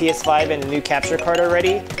 and the PS5 and the new capture card are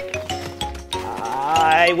ready.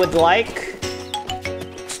 I would like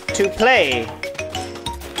to play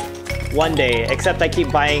one day, except I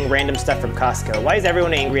keep buying random stuff from Costco. Why is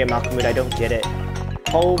everyone angry at Malcolmut? I don't get it.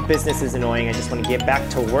 Whole business is annoying. I just want to get back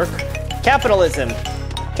to work. Capitalism.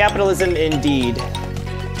 Capitalism indeed.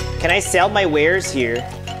 Can I sell my wares here?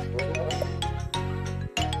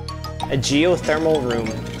 A geothermal room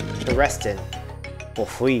to rest in. Well,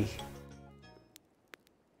 fui.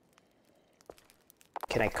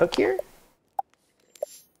 Can I cook here?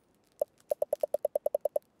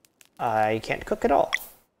 I can't cook at all.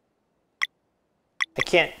 I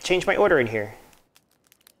can't change my order in here.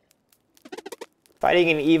 Fighting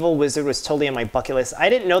an evil wizard was totally on my bucket list. I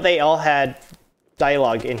didn't know they all had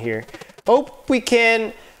dialogue in here. Hope we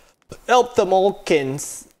can help the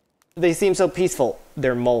molekins. They seem so peaceful.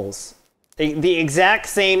 They're moles. The exact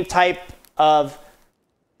same type of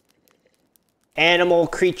animal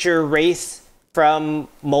creature race from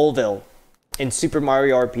Moleville in Super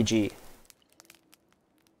Mario RPG.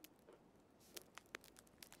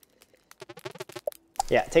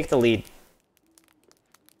 Yeah, take the lead.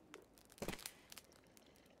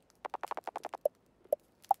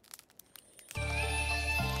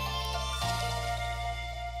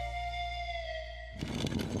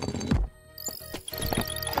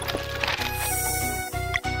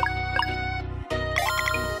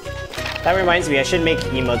 That reminds me, I should make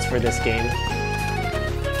emotes for this game.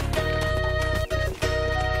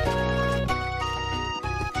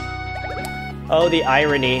 Oh, the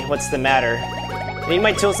irony. What's the matter? I need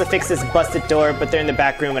my tools to fix this busted door, but they're in the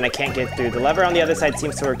back room and I can't get through. The lever on the other side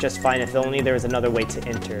seems to work just fine. If only there was another way to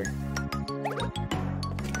enter.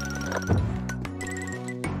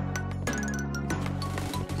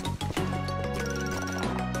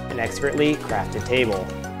 An expertly crafted table.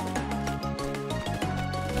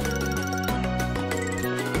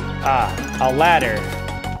 Ah, a ladder.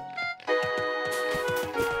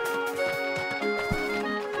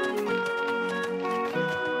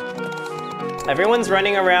 Everyone's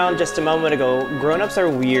running around just a moment ago. Grown-ups are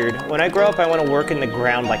weird. When I grow up, I want to work in the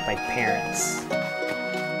ground like my parents.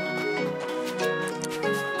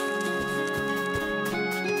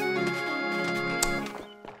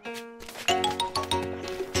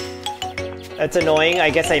 That's annoying.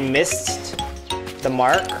 I guess I missed the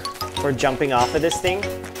mark for jumping off of this thing.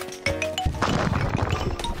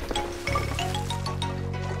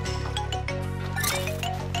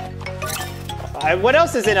 What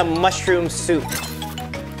else is in a mushroom soup?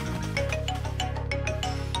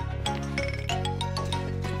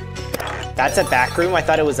 That's a back room? I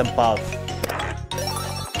thought it was above.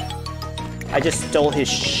 I just stole his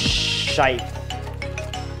shite.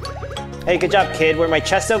 Hey, good job, kid. Were my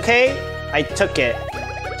chest okay? I took it.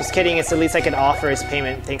 Just kidding, it's the least I can offer as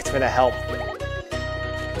payment. Thanks for the help.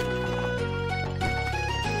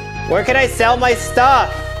 Where can I sell my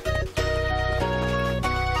stuff?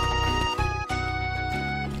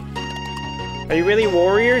 Are you really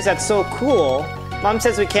warriors? That's so cool. Mom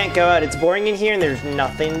says we can't go out. It's boring in here and there's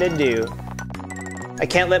nothing to do. I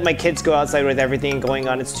can't let my kids go outside with everything going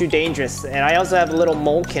on. It's too dangerous. And I also have a little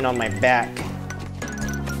molekin on my back.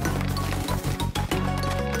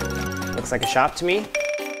 Looks like a shop to me.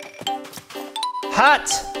 Hot!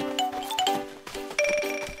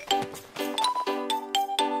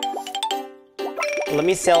 Let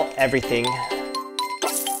me sell everything.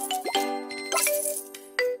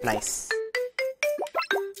 Nice.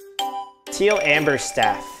 Teal amber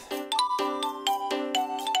staff.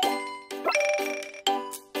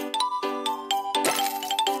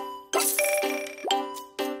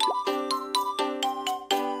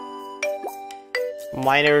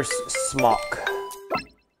 Miner's smock.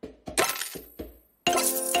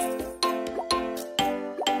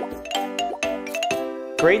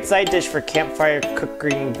 Great side dish for campfire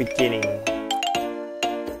cooking beginning.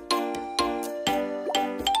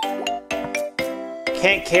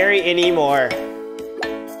 Can't carry anymore.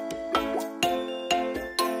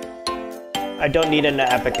 I don't need an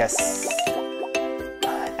abacus.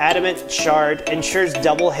 Adamant shard ensures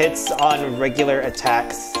double hits on regular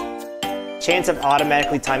attacks. Chance of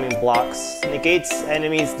automatically timing blocks. Negates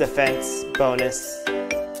enemies' defense bonus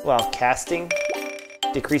while casting.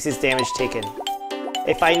 Decreases damage taken.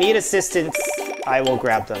 If I need assistance, I will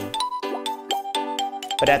grab them.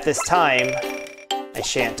 But at this time, I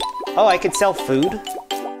shan't. Oh, I could sell food?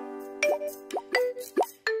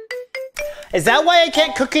 Is that why I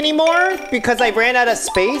can't cook anymore? Because I ran out of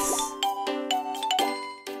space?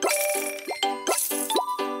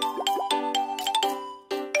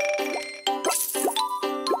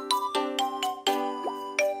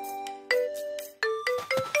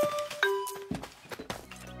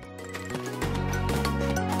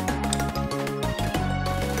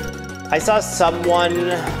 I saw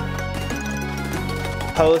someone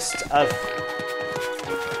post a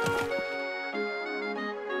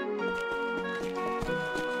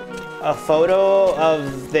photo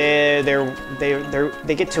of they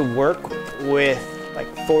get to work with like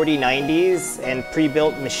 4090s and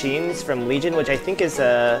pre-built machines from Legion, which I think is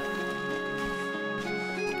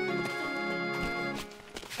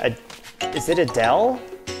is it a Dell?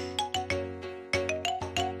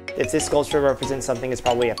 If this sculpture represents something, it's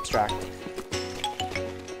probably abstract.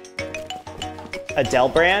 A Dell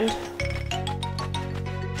brand?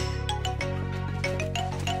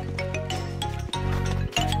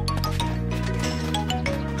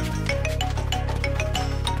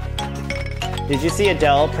 Did you see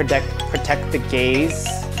Adele protect the gays?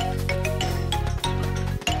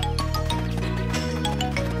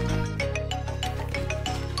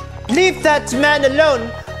 Leave that man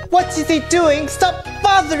alone! What is he doing? Stop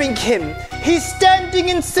bothering him! He's standing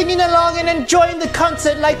and singing along and enjoying the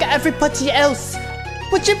concert like everybody else.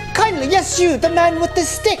 Would you kindly, yes you, the man with the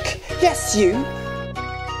stick, yes you.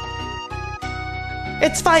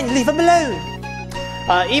 It's fine, leave him alone.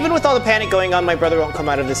 Even with all the panic going on, my brother won't come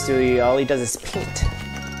out of the studio. All he does is paint.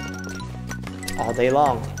 All day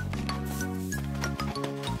long.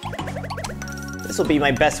 This will be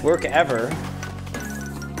my best work ever.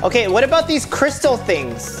 Okay, what about these crystal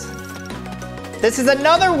things? This is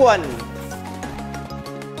another one.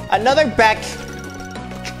 Another back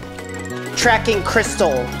tracking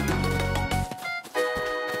crystal.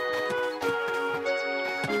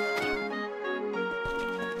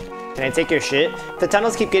 Can I take your shit? If the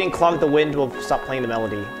tunnels keep getting clogged, the wind will stop playing the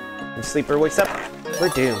melody. When Sleeper wakes up, we're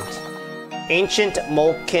doomed. Ancient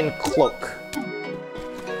Molken Cloak.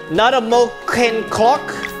 Not a Molken Clock?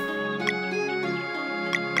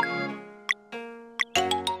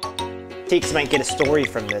 Teeks might get a story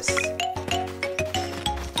from this.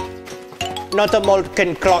 Not a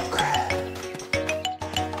Molken Clock.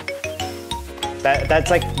 That's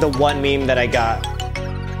like the one meme that I got.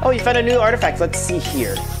 Oh, you found a new artifact. Let's see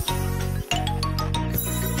here.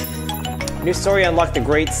 New story unlocked the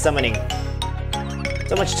Great Summoning.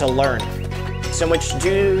 So much to learn. So much to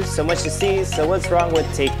do, so much to see, so what's wrong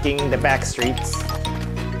with taking the back streets?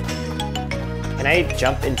 Can I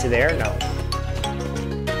jump into there? No.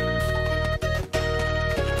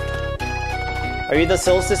 Are you the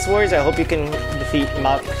Solstice Warriors? I hope you can defeat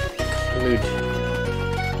Mahmoud.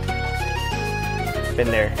 Been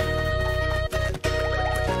there.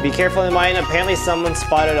 Be careful in mine. Apparently someone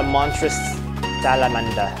spotted a monstrous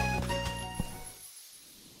salamander.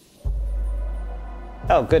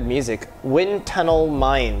 Oh, good music. Wind Tunnel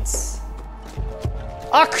Mines.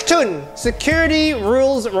 Aktun! Security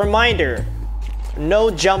rules reminder.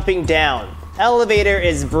 No jumping down. Elevator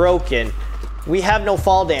is broken. We have no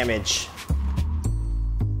fall damage.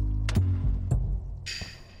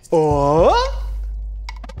 Oh?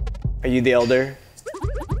 Are you the Elder?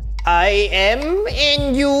 I am,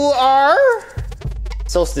 and you are?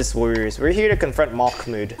 Solstice Warriors, we're here to confront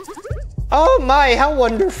Mahmoud. Oh my, how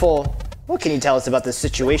wonderful. What can you tell us about this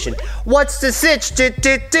situation? What's the sitch?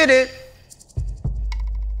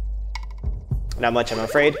 Not much, I'm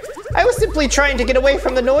afraid. I was simply trying to get away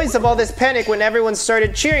from the noise of all this panic when everyone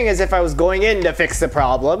started cheering as if I was going in to fix the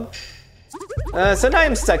problem. So now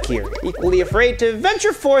I'm stuck here, equally afraid to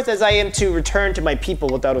venture forth as I am to return to my people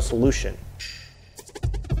without a solution.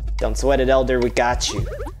 Don't sweat it, Elder, we got you.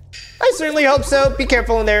 I certainly hope so. Be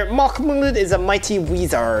careful in there. Mahmoud is a mighty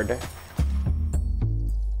wizard.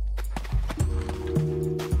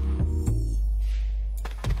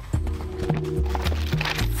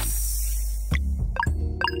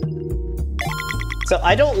 So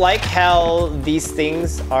I don't like how these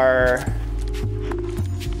things are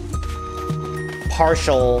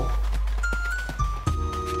partial.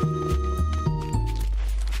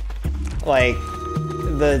 Like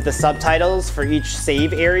the subtitles for each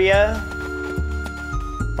save area,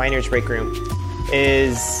 Miner's Break Room,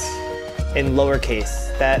 is in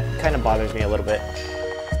lowercase. That kind of bothers me a little bit.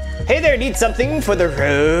 Hey there, need something for the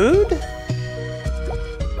road?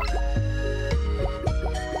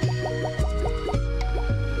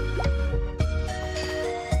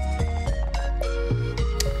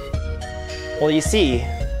 Well, you see,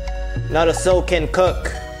 not a soul can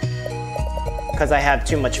cook because I have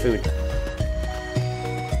too much food.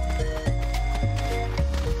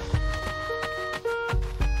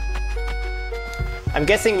 I'm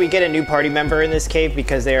guessing we get a new party member in this cave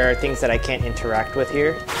because there are things that I can't interact with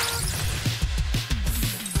here.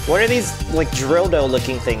 What are these, like, dildo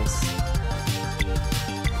looking things?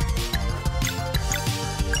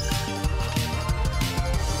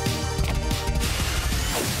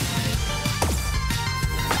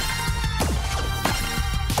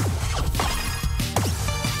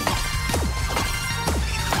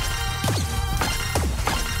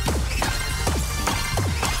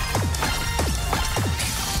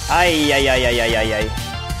 Ay, ay, ay, ay, ay, ay, ay.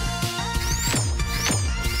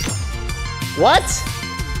 What?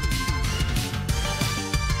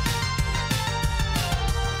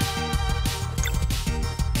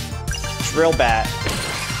 Drill bat.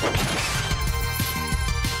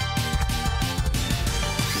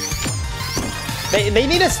 They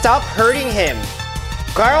need to stop hurting him.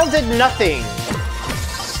 Garl did nothing.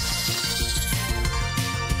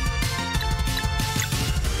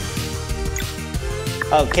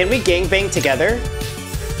 Oh, can we gangbang together?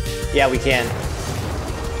 Yeah, we can.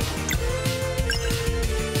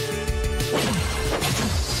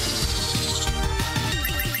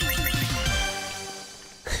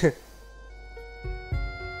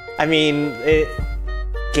 I mean,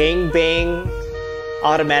 gangbang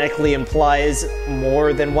automatically implies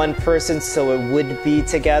more than one person, so it would be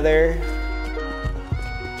together.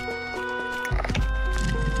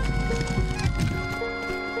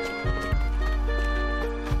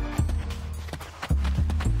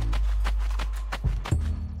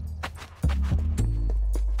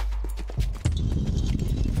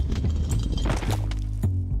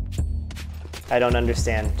 I don't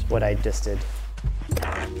understand what I just did.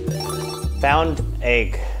 Found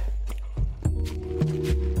egg.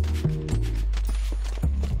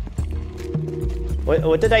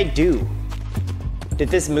 What did I do? Did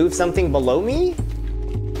this move something below me?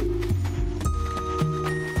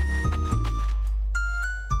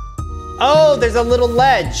 Oh, there's a little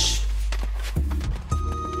ledge.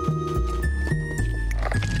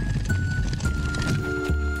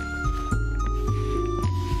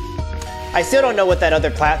 I still don't know what that other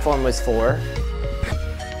platform was for.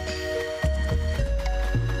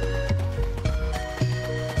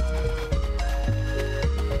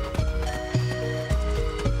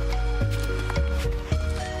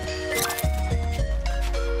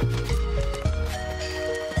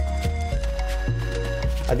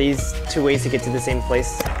 Are these two ways to get to the same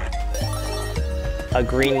place? A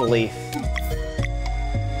green leaf.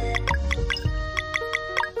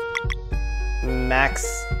 Max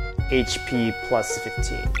HP plus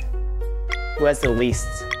 15. Who has the least?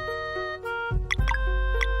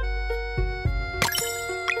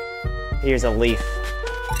 Here's a leaf.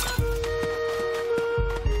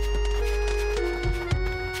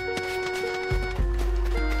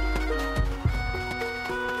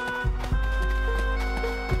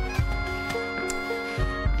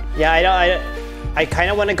 Yeah, I kind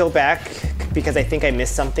of want to go back because I think I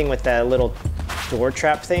missed something with that little door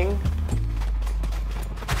trap thing.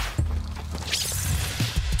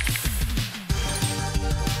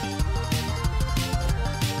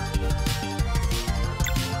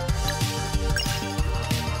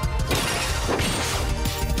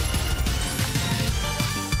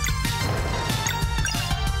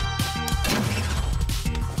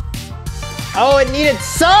 Oh, it needed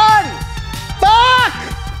sun! Fuck!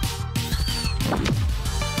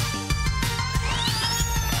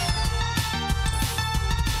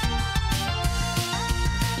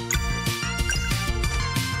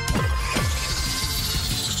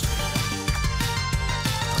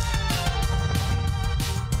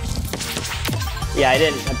 Yeah, I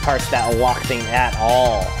didn't parse that lock thing at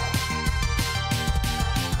all.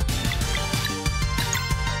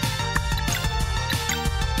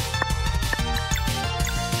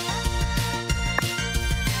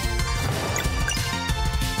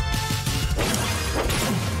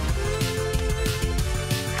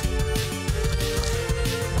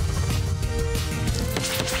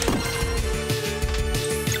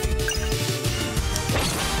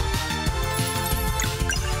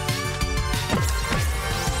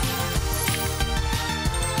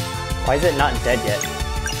 Why is it not dead yet?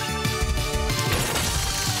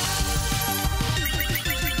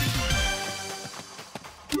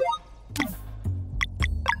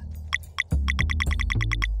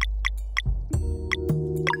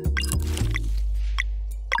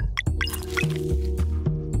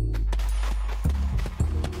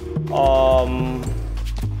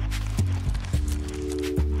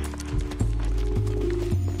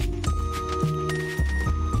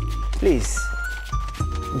 Please.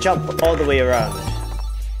 Jump all the way around.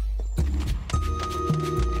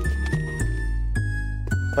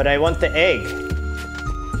 But I want the egg.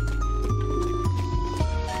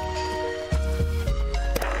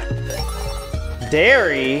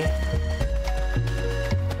 Dairy?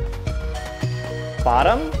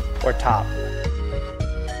 Bottom or top?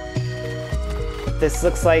 This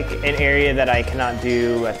looks like an area that I cannot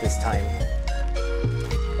do at this time.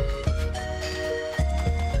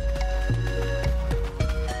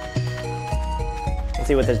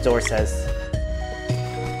 See what this door says.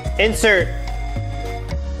 Insert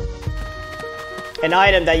an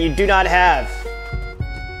item that you do not have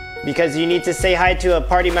because you need to say hi to a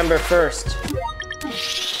party member first.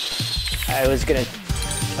 I was gonna...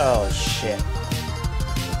 Oh shit.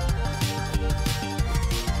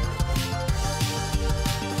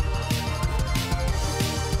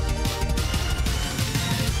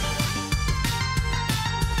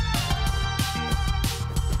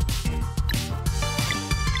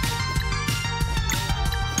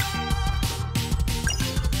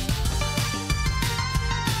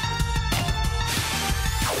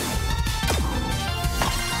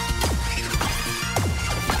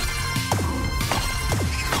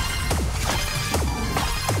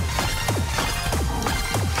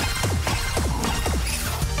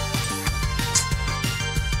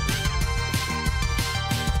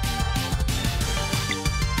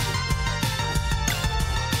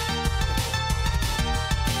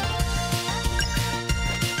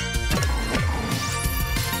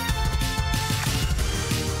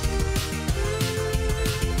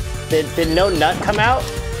 Did no nut come out?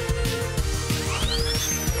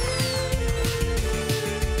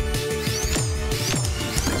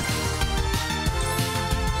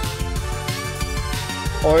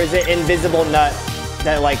 Or is it invisible nut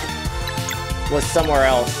that, like, was somewhere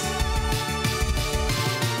else?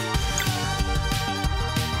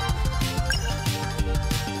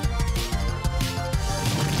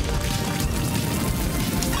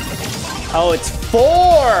 Oh, it's 4!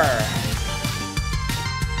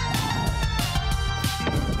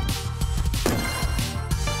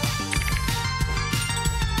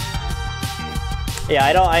 Yeah,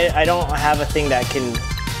 I don't have a thing that can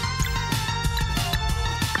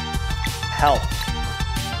help.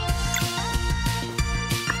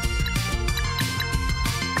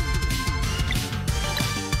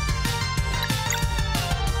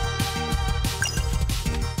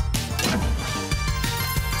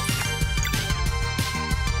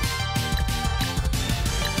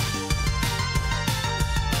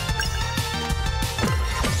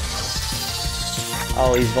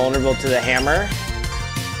 Oh, he's vulnerable to the hammer.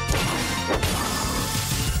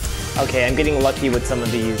 Okay, I'm getting lucky with some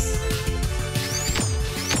of these.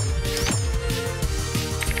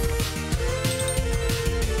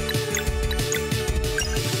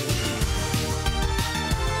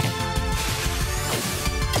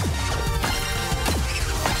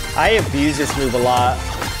 I abuse this move a lot.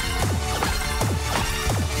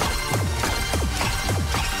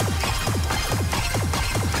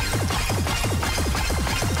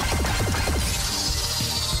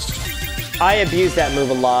 I abuse that move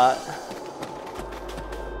a lot.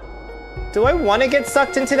 Do I want to get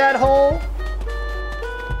sucked into that hole?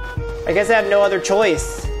 I guess I have no other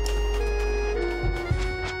choice.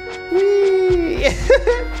 Whee!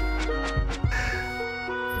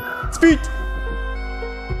 Speed!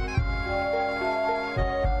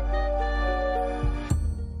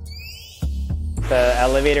 The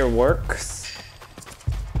elevator works.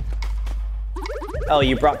 Oh,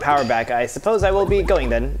 you brought power back. I suppose I will be going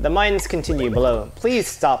then. The mines continue below. Please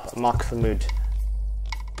stop, Makfamud.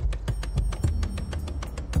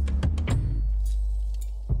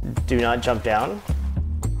 Do not jump down.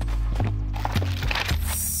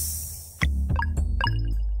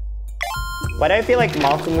 Why do I feel like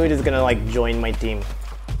Makfamud is gonna like join my team?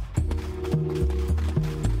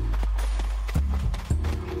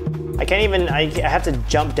 I can't even, I have to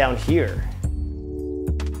jump down here.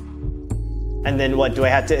 And then what, do I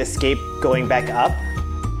have to escape going back up?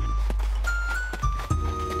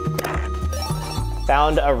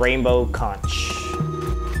 Found a rainbow conch.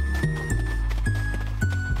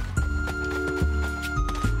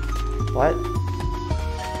 What?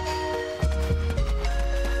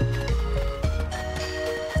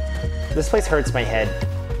 This place hurts my head.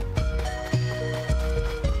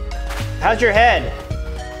 How's your head?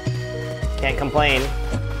 Can't complain.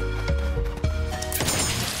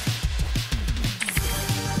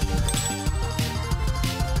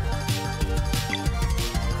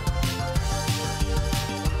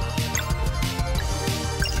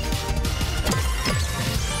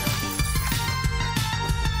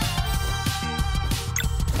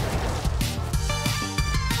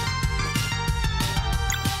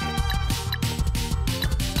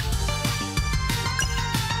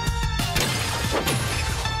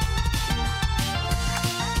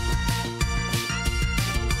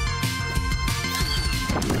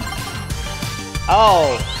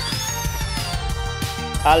 Oh,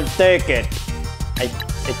 I'll take it. I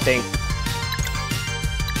think.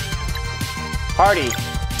 Party.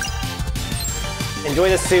 Enjoy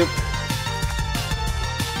the soup.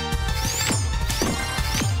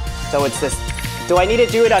 So it's this. Do I need to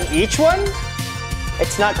do it on each one?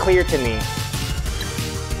 It's not clear to me.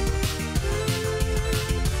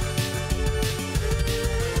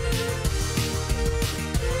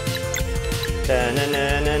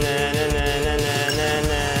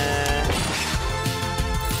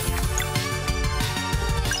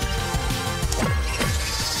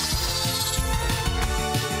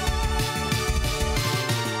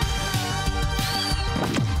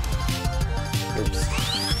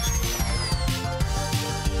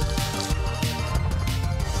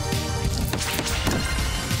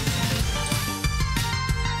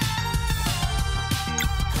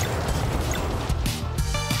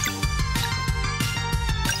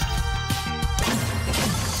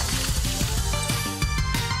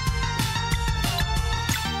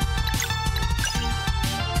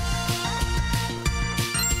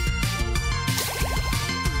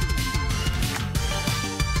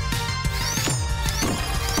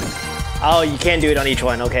 Oh, you can't do it on each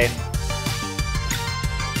one, okay.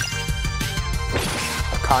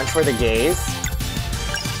 A conch for the gaze?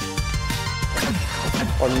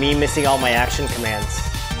 Or me missing all my action commands?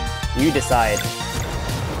 You decide.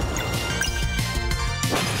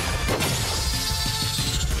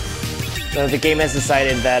 The game has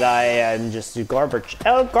decided that I am just garbage.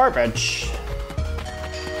 Oh, garbage.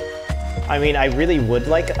 I mean, I really would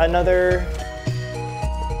like another...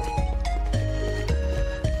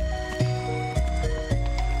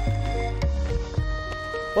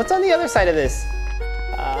 What's on the other side of this?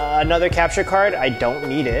 Another capture card? I don't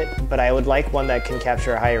need it, but I would like one that can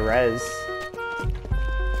capture a higher res.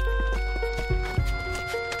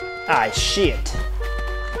 Ah, shit.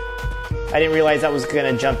 I didn't realize that was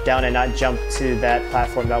gonna jump down and not jump to that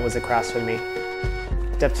platform that was across from me.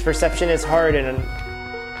 Depth perception is hard in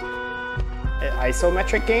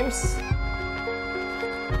isometric games.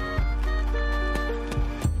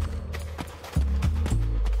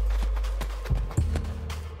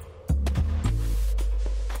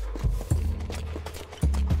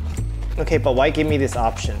 Okay, but why give me this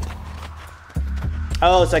option?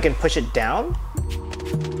 Oh, so I can push it down?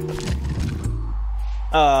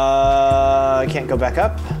 I can't go back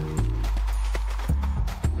up.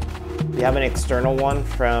 We have an external one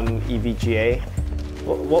from EVGA.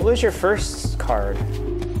 What was your first card?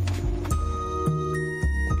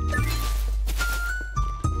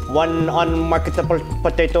 One unmarketable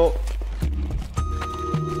potato.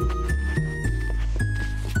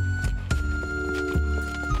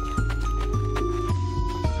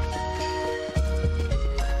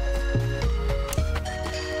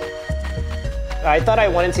 I thought I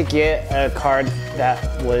wanted to get a card that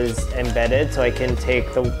was embedded so I can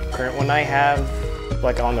take the current one I have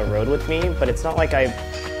like on the road with me, but it's not like I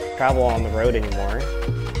travel on the road anymore.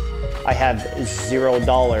 I have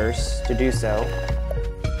 $0 to do so.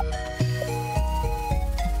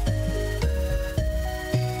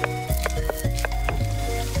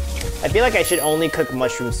 I feel like I should only cook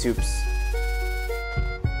mushroom soups.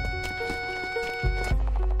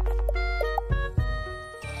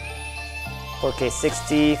 Okay,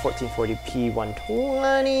 60, 1440p,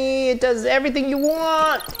 120. It does everything you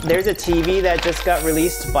want. There's a TV that just got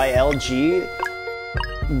released by LG.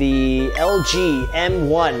 The LG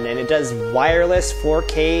M1, and it does wireless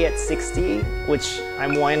 4K at 60, which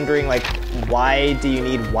I'm wondering, like, why do you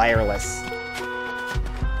need wireless?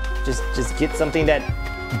 Just get something that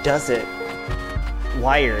does it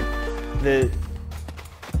wired. The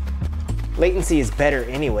latency is better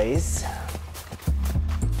anyways.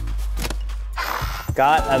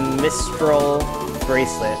 Got a Mistral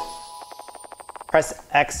bracelet. Press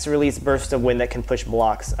X to release burst of wind that can push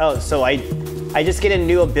blocks. Oh, so I just get a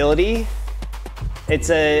new ability. It's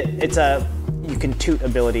a you can toot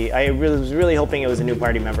ability. I was really hoping it was a new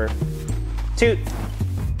party member. Toot.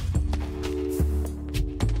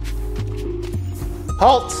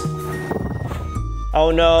 Halt.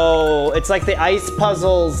 Oh no, it's like the ice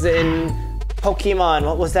puzzles in Pokemon.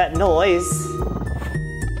 What was that noise?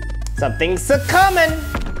 Something's a-coming!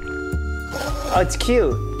 Oh, it's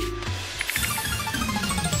cute.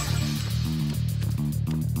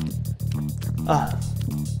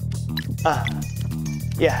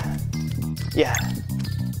 Yeah. Yeah.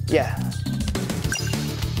 Yeah.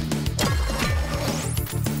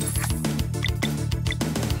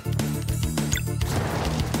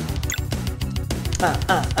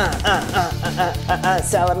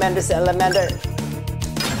 Salamander, salamander.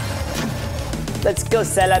 Let's go,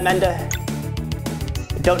 salamander.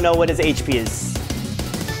 Don't know what his HP is.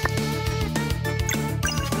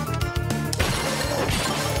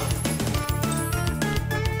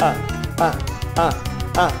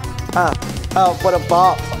 Oh, what a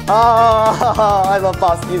bop. Oh, I love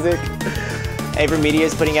boss music. Avermedia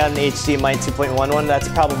is putting out an HDMI 2.11. That's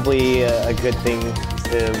probably a good thing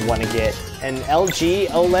to want to get. And LG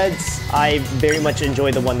OLEDs, I very much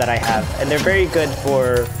enjoy the one that I have. And they're very good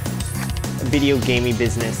for video gaming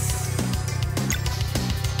business.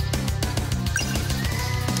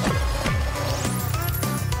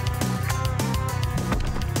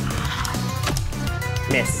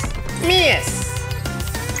 Miss. Miss!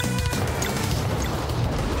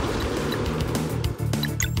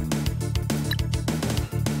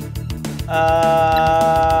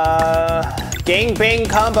 Gangbang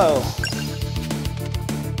combo.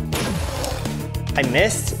 I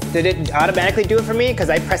missed? Did it automatically do it for me? Because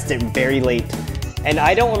I pressed it very late. And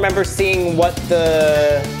I don't remember seeing what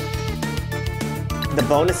the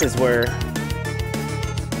bonuses were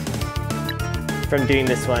from doing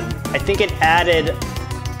this one. I think it added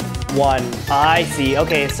one. I see.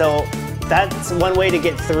 Okay, so that's one way to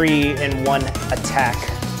get 3 in one attack.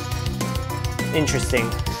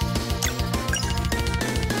 Interesting.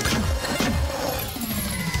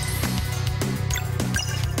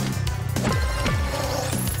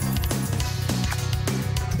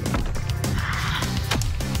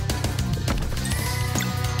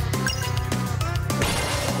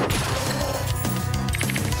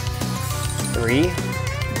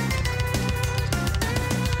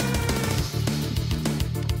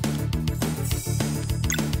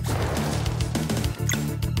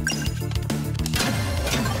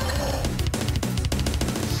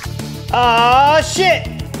 Oh, shit!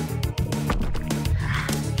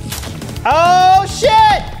 Oh,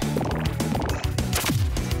 shit!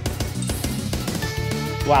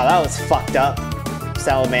 Wow, that was fucked up.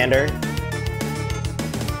 Salamander.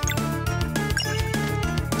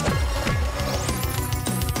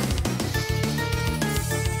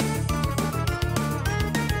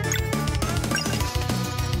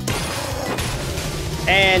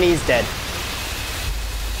 And he's dead.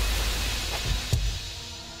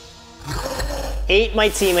 Ate my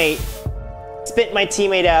teammate. Spit my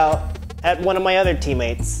teammate out at one of my other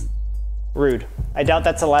teammates. Rude. I doubt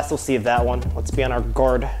that's the last we'll see of that one. Let's be on our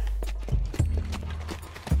guard.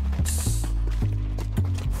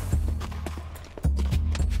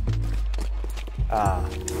 Ah,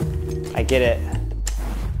 I get it.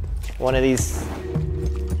 One of these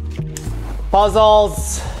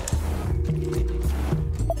puzzles.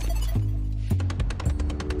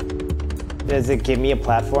 Does it give me a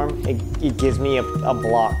platform? It gives me a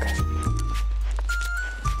block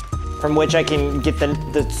from which I can get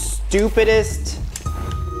the stupidest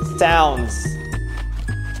sounds.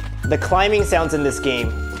 The climbing sounds in this game.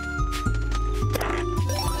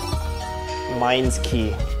 Mine's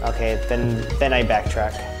key. Okay, then I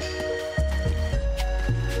backtrack.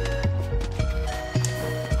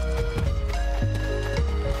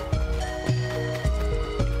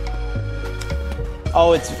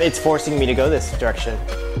 Oh, it's forcing me to go this direction.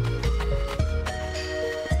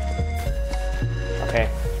 Okay.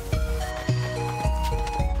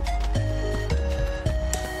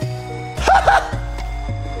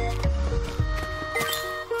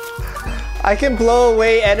 I can blow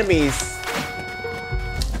away enemies.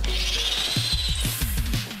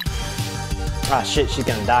 Ah, shit, she's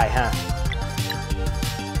gonna die, huh?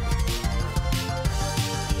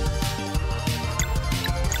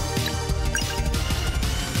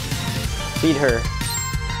 Beat her.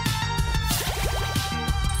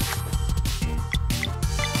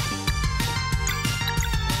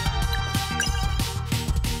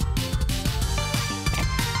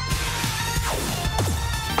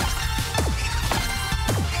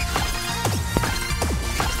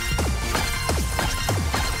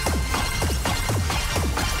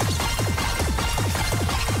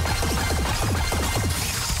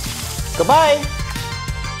 Goodbye!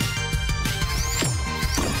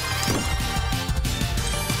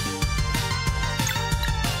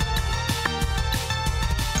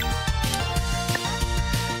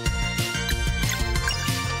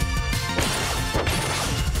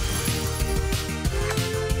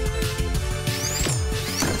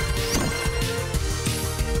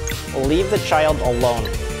 Leave the child alone.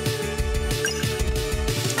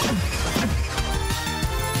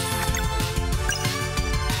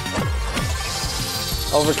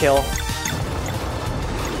 Overkill.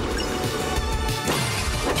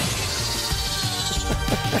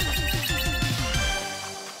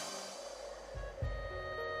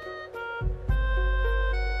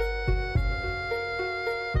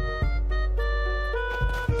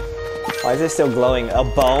 Why is it still glowing? A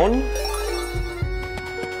bone?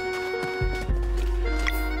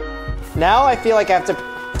 Now I feel like I have to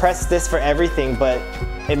press this for everything, but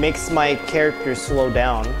it makes my character slow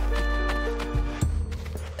down.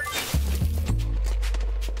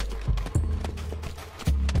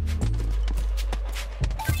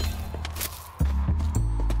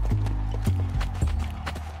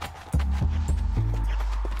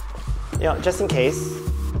 You know, just in case.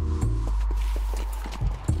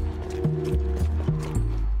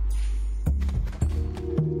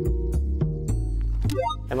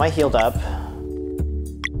 Am I healed up?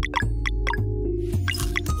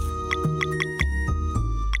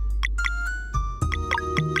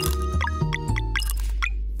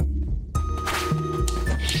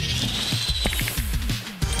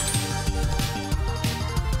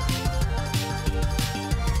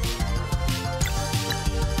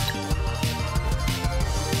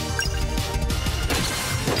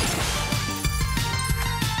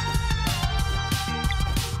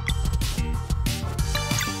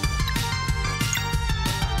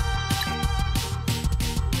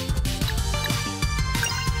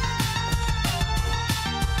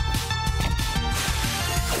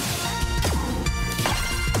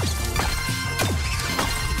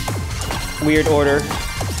 Weird order.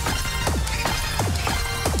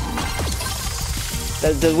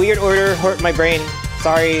 The weird order hurt my brain.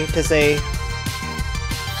 Sorry to say.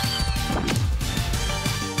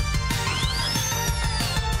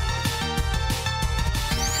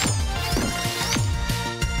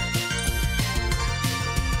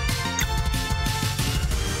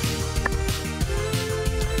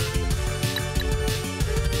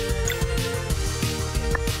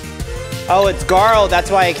 Oh, it's Garl. That's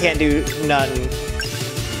why I can't do nothing.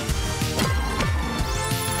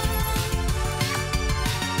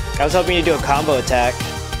 I was hoping to do a combo attack.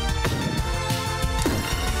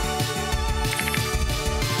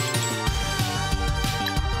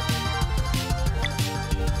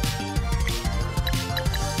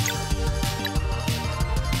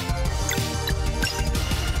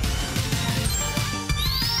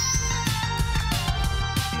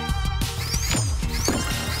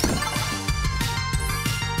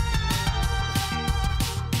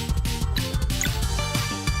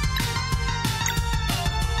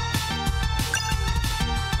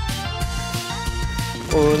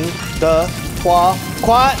 Un, deux, trois,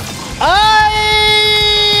 quatre.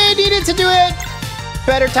 I needed to do it!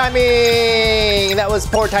 Better timing! That was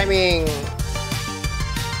poor timing.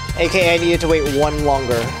 AKA I needed to wait one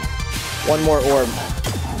longer. One more orb.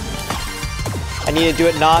 I need to do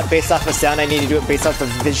it not based off of sound, I need to do it based off the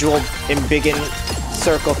visual embiggen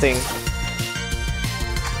circle thing.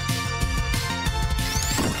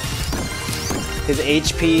 His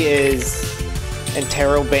HP is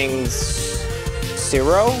Interrobang's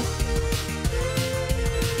 0?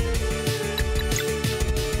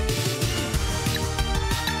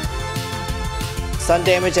 Sun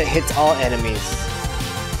damage that hits all enemies.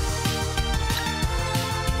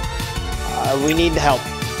 We need help.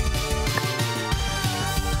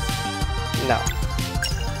 No.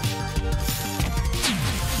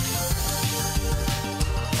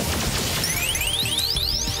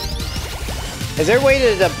 Is there a way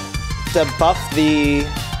to buff the...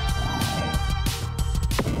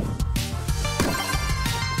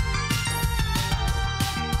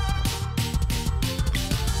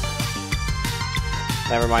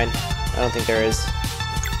 Never mind. I don't think there is.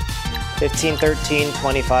 15, 13,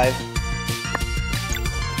 25.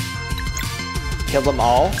 Kill them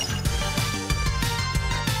all?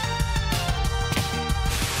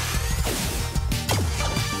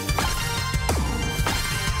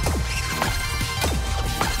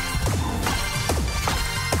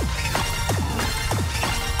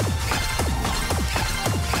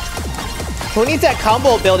 Who needs that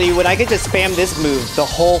combo ability when I could just spam this move the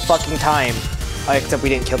whole fucking time? Except we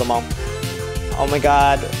didn't kill them all. Oh my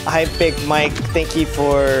god. Hi, Big Mike. Thank you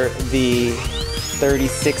for the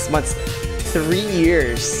 36 months. 3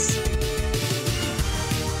 years.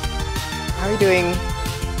 How are you doing?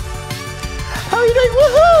 How are you doing?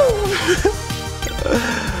 Woohoo!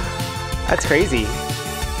 That's crazy.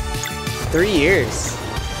 3 years.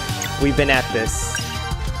 We've been at this.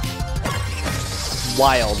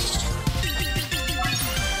 Wild.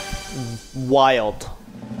 Wild.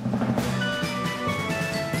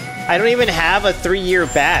 I don't even have a 3-year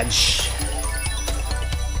badge.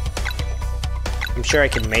 I'm sure I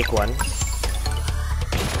can make one.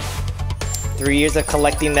 3 years of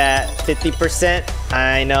collecting that 50%?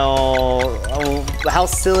 I know. Oh, how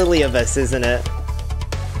silly of us, isn't it?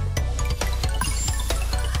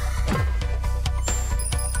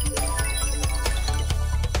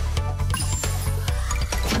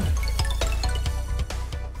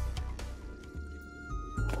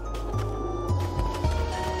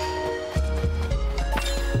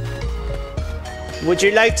 Would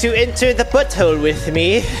you like to enter the butthole with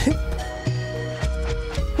me?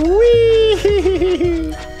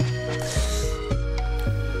 Whee!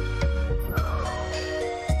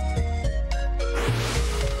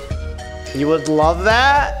 You would love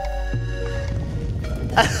that?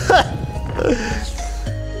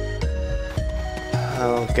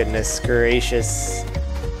 Oh, goodness gracious.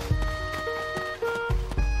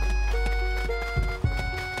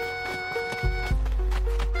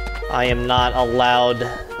 I am not allowed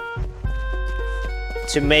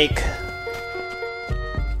to make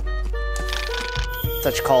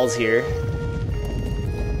such calls here.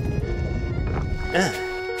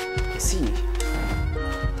 I see.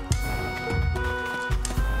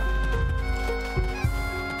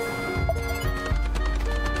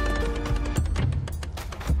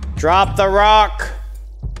 Drop the rock!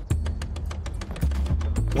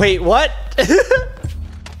 Wait, what?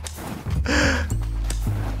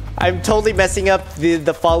 I'm totally messing up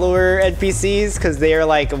the follower NPCs because they are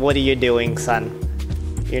like, what are you doing, son?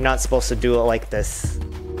 You're not supposed to do it like this.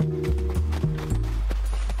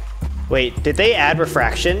 Wait, did they add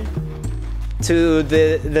refraction to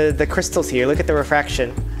the crystals here? Look at the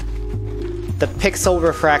refraction. The pixel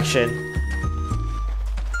refraction.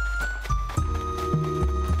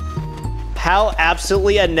 How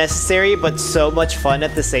absolutely unnecessary, but so much fun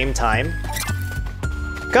at the same time.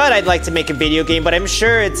 God, I'd like to make a video game, but I'm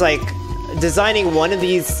sure it's like designing one of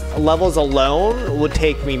these levels alone would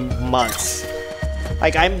take me months.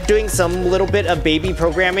 Like, I'm doing some little bit of baby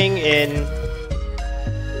programming in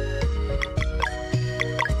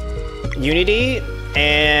Unity,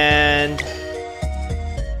 and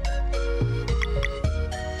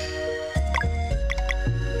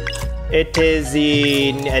it is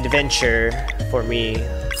an adventure for me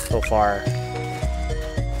so far.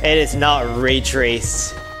 It is not ray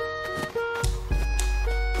traced.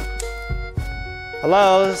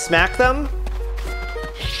 Hello, smack them?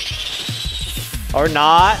 Or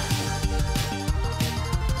not?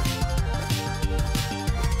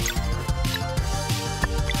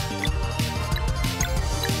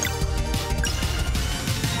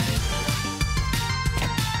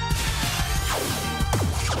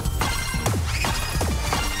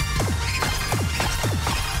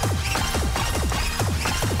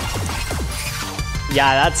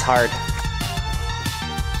 Yeah, that's hard.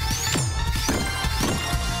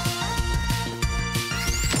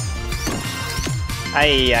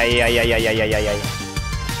 Ay, ay, ay, ay, ay, ay, ay, ay, ay.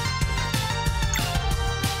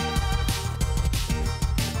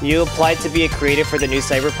 You applied to be a creative for the new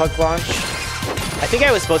Cyberpunk launch? I think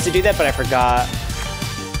I was supposed to do that, but I forgot.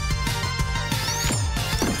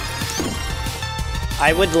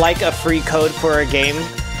 I would like a free code for a game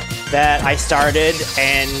that I started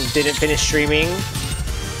and didn't finish streaming.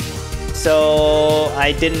 So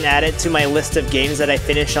I didn't add it to my list of games that I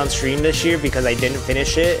finished on stream this year because I didn't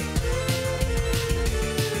finish it.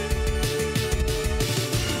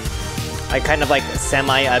 I kind of like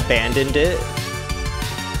semi-abandoned it.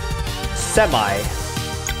 Semi.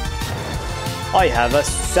 I have a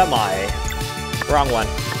semi. Wrong one.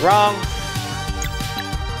 Wrong.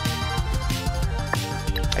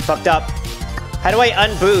 I fucked up. How do I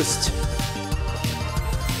unboost?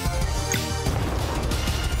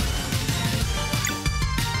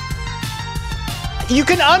 You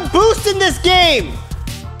can unboost in this game!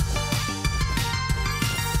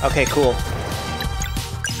 Okay, cool.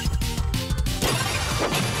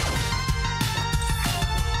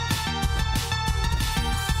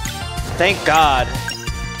 Thank God.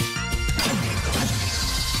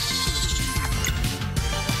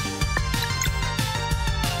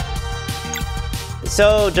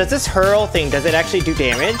 So, does this hurl thing, does it actually do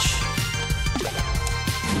damage?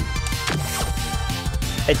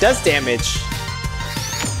 It does damage.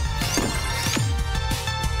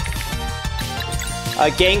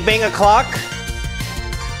 Gangbang o'clock.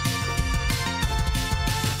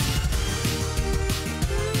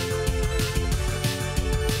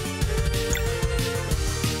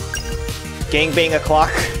 Gangbang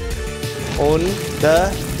o'clock. Un, deux,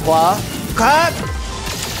 trois, quatre.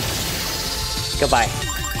 Goodbye.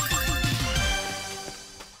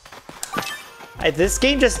 This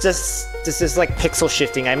game just is like pixel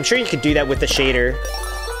shifting. I'm sure you could do that with the shader.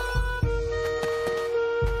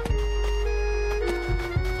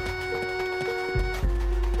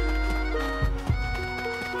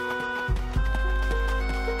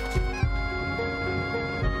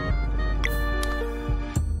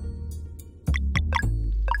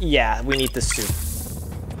 Yeah, we need the soup.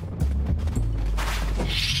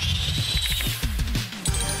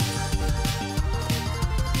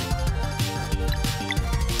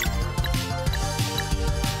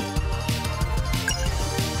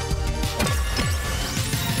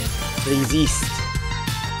 Resist.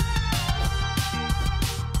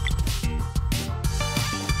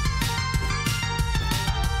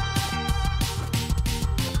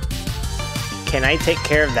 Can I take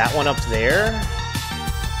care of that one up there?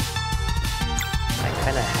 I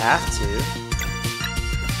kind of have to.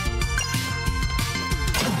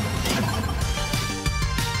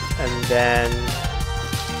 And then...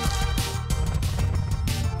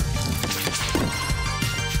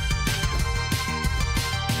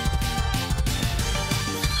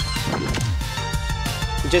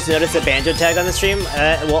 just noticed a banjo tag on the stream.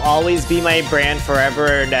 It will always be my brand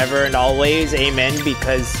forever and ever and always. Amen,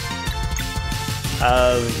 because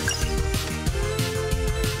of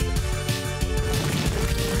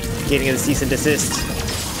getting a cease and desist.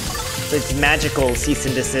 It's magical cease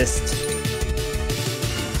and desist.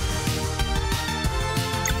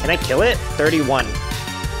 Can I kill it? 31.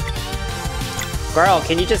 Garl,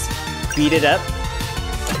 can you just beat it up?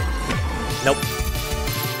 Nope.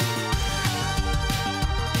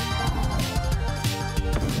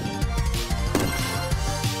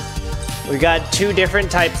 We got two different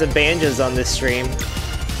types of banjos on this stream.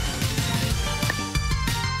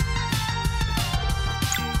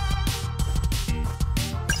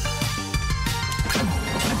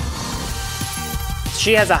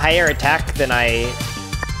 She has a higher attack than I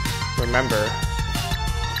remember.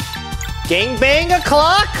 Gangbang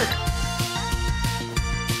o'clock?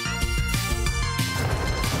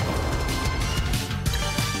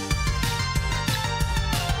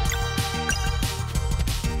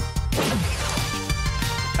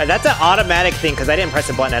 That's an automatic thing because I didn't press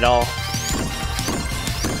a button at all.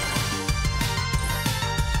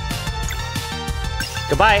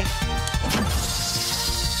 Goodbye.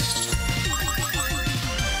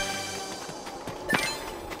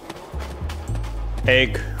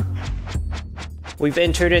 Egg. We've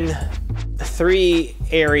entered in 3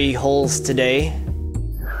 airy holes today.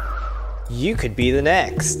 You could be the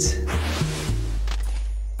next.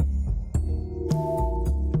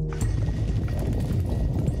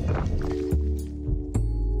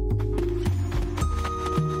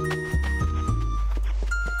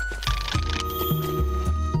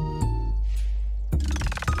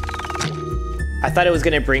 I thought it was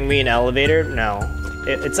gonna bring me an elevator. No,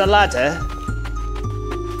 it's a ladder.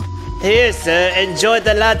 Here, sir, enjoy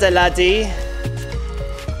the ladder, laddie.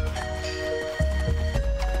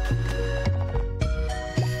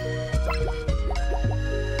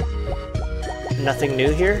 Nothing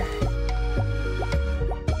new here?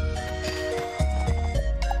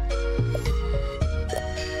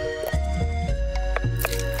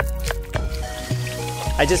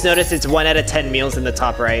 I just noticed it's 1 out of 10 meals in the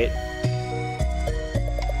top right.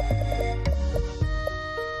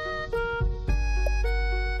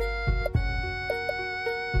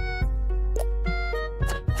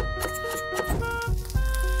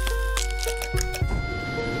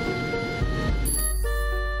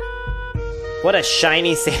 What a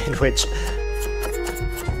shiny sandwich.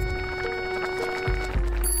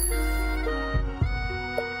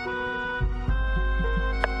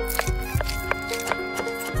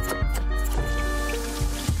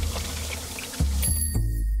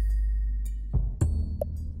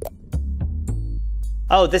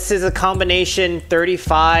 Oh, this is a combination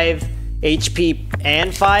 35 HP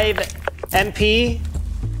and 5 MP.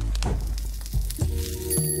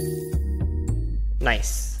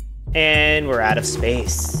 Nice. And we're out of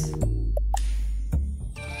space.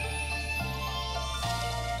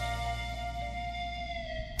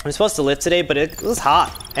 I'm supposed to lift today, but it was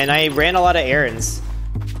hot, and I ran a lot of errands.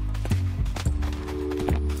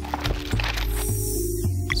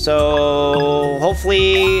 So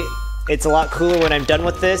hopefully it's a lot cooler when I'm done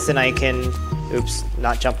with this, and I can, oops,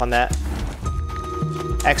 not jump on that.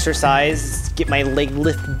 Exercise, get my leg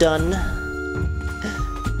lift done.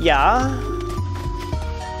 Yeah.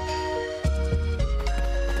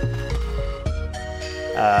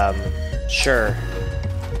 Sure.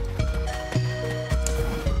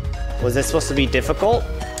 Was this supposed to be difficult?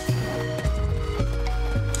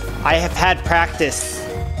 I have had practice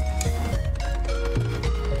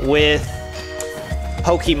with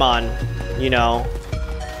Pokemon, you know.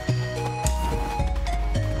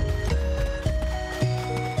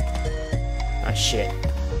 Oh, shit.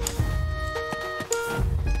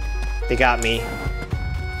 They got me.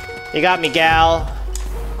 They got me, gal.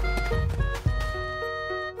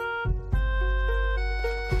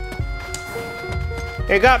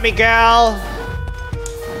 You got me, gal!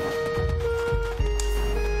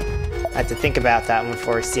 I have to think about that one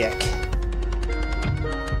for a sec.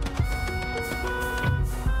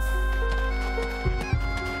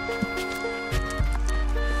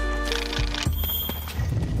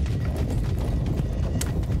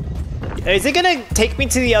 Is it gonna take me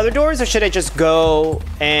to the other doors, or should I just go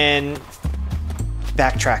and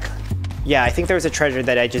backtrack? Yeah, I think there was a treasure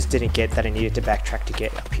that I just didn't get that I needed to backtrack to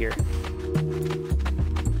get up here.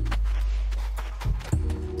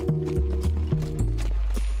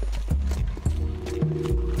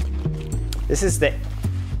 This is the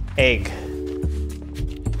egg.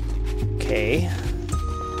 Okay.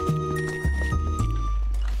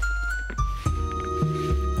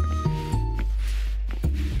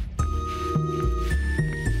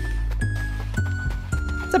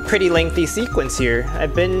 It's a pretty lengthy sequence here.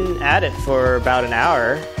 I've been at it for about an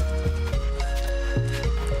hour.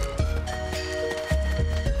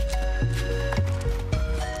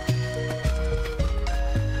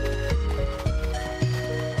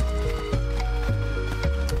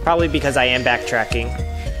 Probably because I am backtracking.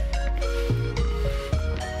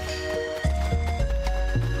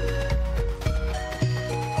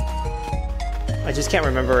 I just can't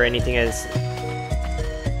remember where anything is.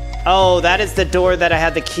 Oh, that is the door that I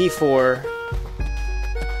had the key for.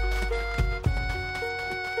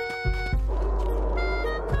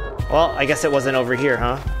 Well, I guess it wasn't over here,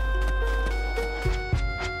 huh?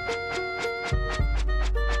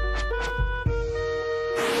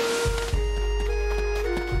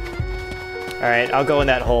 Alright, I'll go in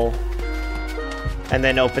that hole. And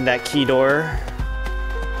then open that key door.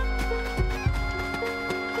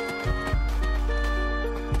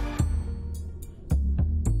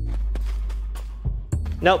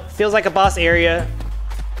 Nope, feels like a boss area.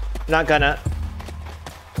 Not gonna.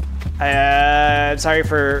 I'm sorry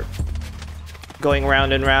for going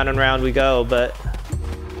round and round and round we go, but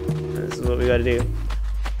this is what we gotta do.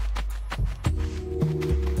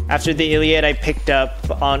 After the Iliad, I picked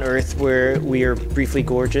up On Earth Where We Are Briefly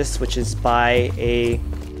Gorgeous, which is by a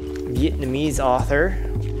Vietnamese author.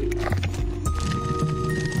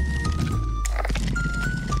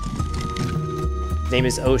 Name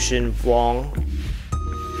is Ocean Vuong.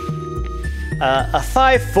 A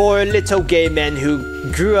 5'4" little gay man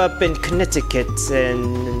who grew up in Connecticut,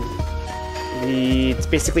 and it's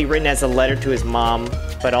basically written as a letter to his mom,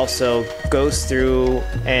 but also goes through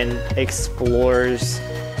and explores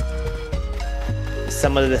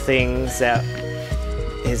some of the things that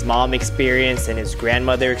his mom experienced and his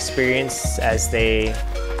grandmother experienced as they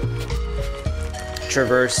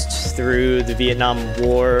traversed through the Vietnam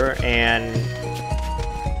War and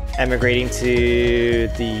emigrating to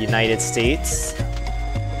the United States.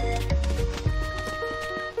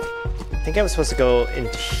 I think I was supposed to go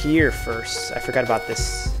into here first. I forgot about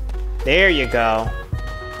this. There you go.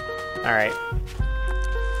 All right.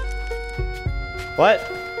 What?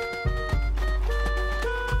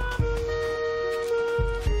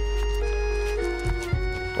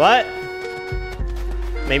 What?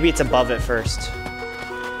 Maybe it's above it first.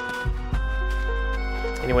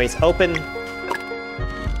 Anyways, open.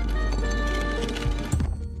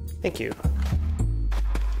 Thank you.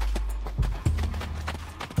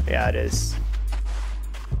 Yeah, it is.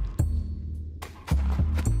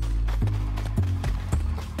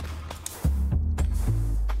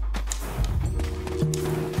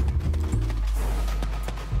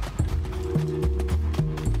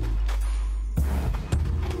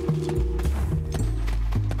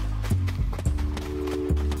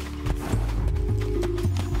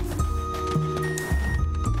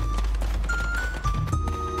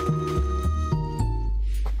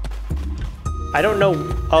 I don't know.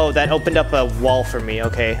 Oh, that opened up a wall for me.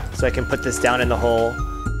 Okay, so I can put this down in the hole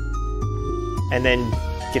and then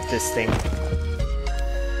get this thing.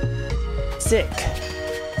 Sick.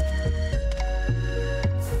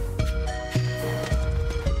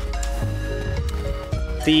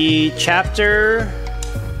 The chapter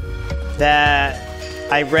that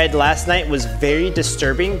I read last night was very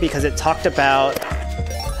disturbing because it talked about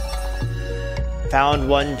found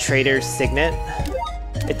one trader's signet.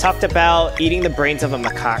 It talked about eating the brains of a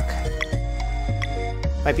macaque.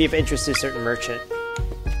 Might be of interest to a certain merchant.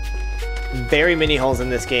 Very many holes in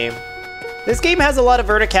this game. This game has a lot of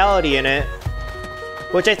verticality in it,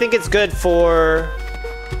 which I think is good for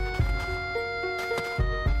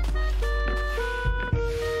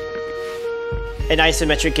an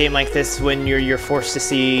isometric game like this when you're forced to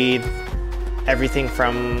see everything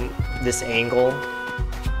from this angle.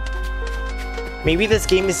 Maybe this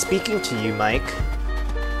game is speaking to you, Mike.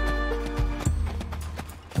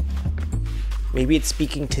 Maybe it's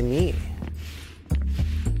speaking to me.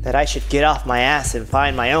 That I should get off my ass and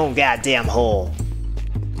find my own goddamn hole.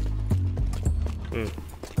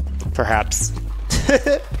 Perhaps.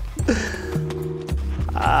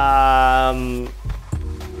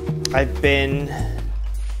 I've been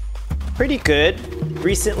pretty good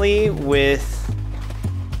recently with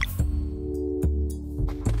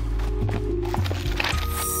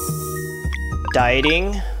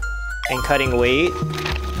dieting and cutting weight,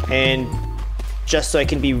 and just so I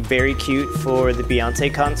can be very cute for the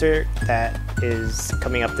Beyonce concert that is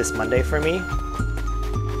coming up this Monday for me.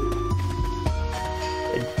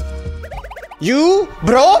 You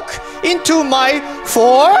broke into my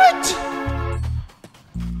fort?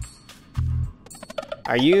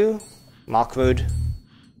 Are you Mahmoud?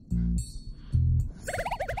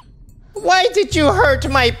 Why did you hurt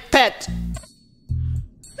my pet?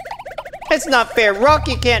 It's not fair.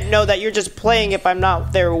 Rocky can't know that you're just playing if I'm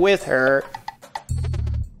not there with her.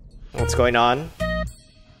 What's going on?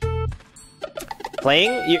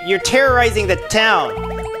 Playing? You're terrorizing the town.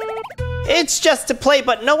 It's just to play,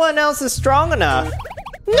 but no one else is strong enough.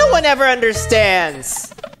 No one ever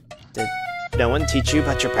understands. Did no one teach you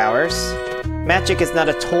about your powers? Magic is not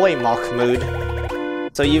a toy,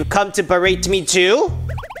 Mahmoud. So you've come to berate me too?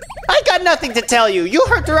 I got nothing to tell you. You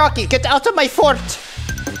hurt Rocky. Get out of my fort.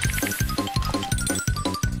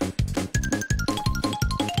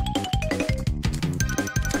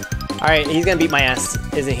 Alright, he's gonna beat my ass,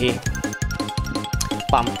 isn't he?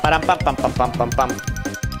 Bum, ba-dum, bum, bum, bum, bum, bum, bum.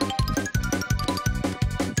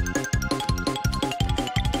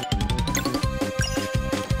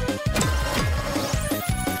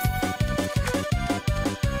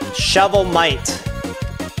 Shovel Might.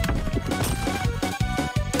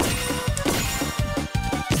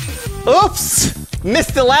 Oops!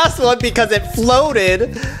 Missed the last one because it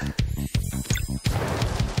floated.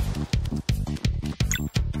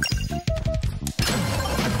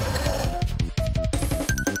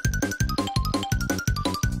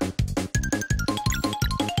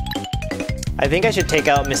 I think I should take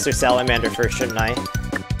out Mr. Salamander first, shouldn't I?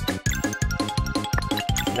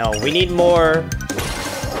 No, we need more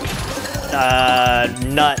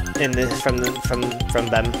nut in this from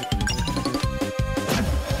them.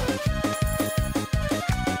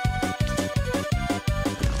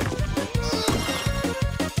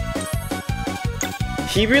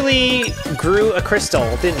 He really grew a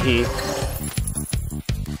crystal, didn't he?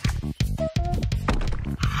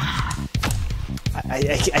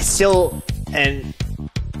 I still am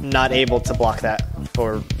not able to block that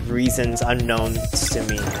for reasons unknown to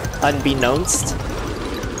me. Unbeknownst.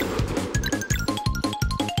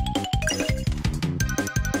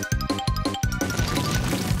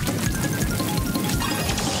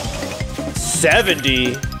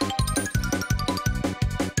 $70.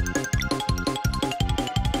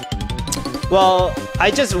 Well,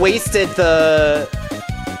 I just wasted the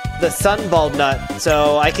sunbulb nut,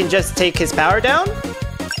 so I can just take his power down?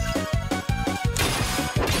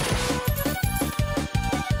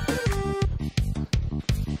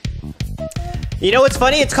 You know what's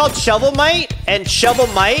funny? It's called Shovel Might, and Shovel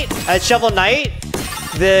Knight,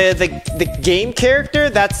 the game character,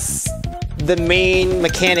 that's the main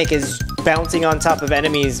mechanic, is bouncing on top of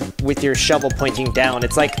enemies with your shovel pointing down.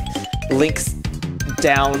 It's like Link's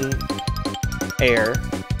down air.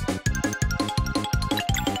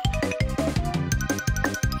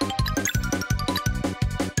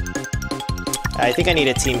 I think I need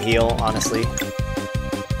a team heal, honestly.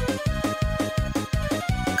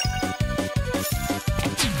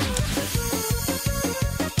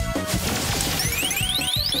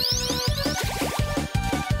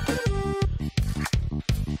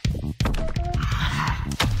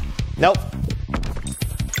 Nope.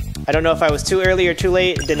 I don't know if I was too early or too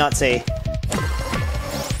late. It did not say.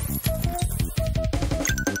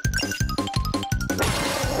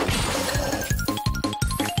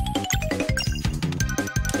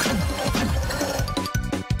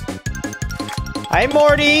 Hi,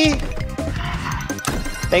 Morty!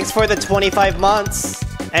 Thanks for the 25 months.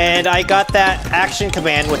 And I got that action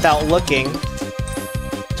command without looking.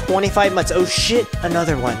 25 months. Oh shit,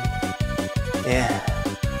 another one. Yeah.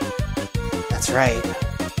 That's right.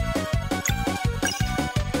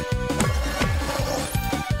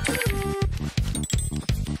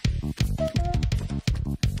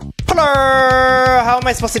 How am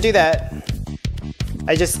I supposed to do that?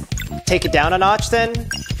 I just take it down a notch then?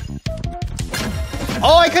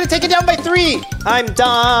 Oh, I could have taken it down by 3! I'm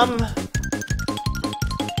dumb.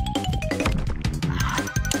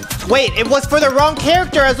 Wait, it was for the wrong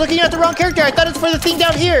character. I was looking at the wrong character. I thought it was for the thing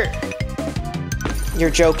down here. You're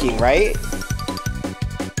joking, right?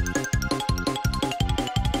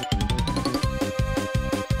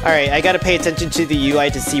 Alright, I gotta pay attention to the UI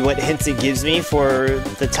to see what hints it gives me for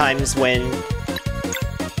the times when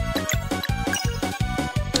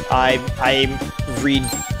I read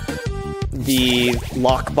the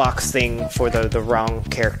lockbox thing for the wrong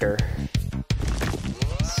character.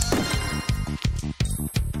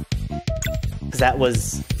 That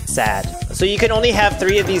was sad. So you can only have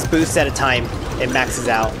 3 of these boosts at a time. It maxes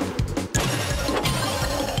out.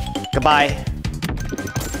 Goodbye.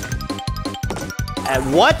 At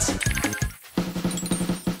what?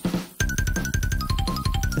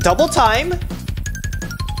 Double time?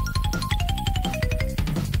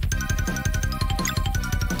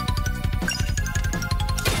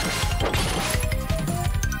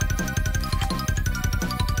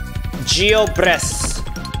 Geobress.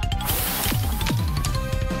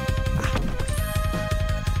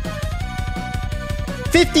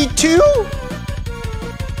 52?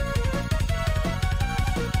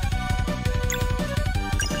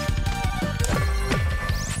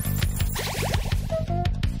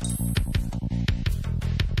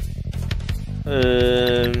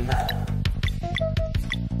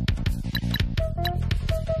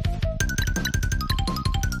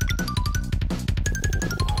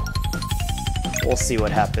 We'll see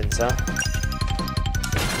what happens, huh?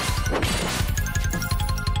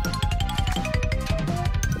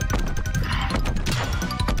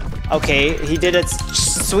 Okay, he did a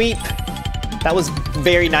sweep. That was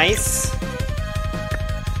very nice.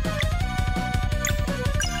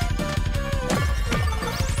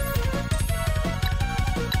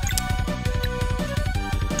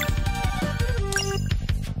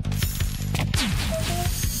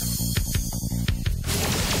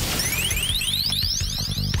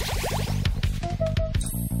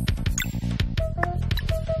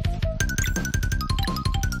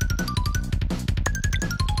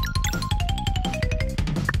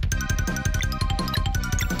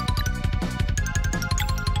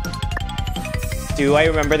 Do I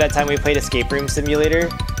remember that time we played Escape Room Simulator?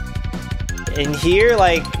 in here,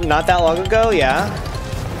 like, not that long ago, yeah.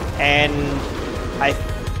 And I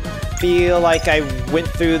feel like I went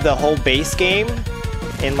through the whole base game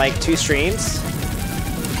in, like, 2 streams.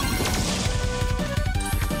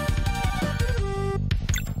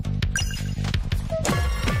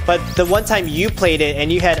 But the one time you played it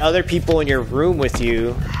and you had other people in your room with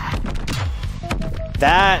you,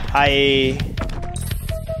 that I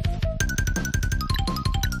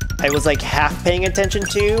was like half paying attention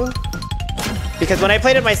to. Because when I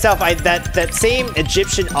played it myself, that same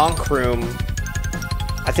Egyptian Ankh room,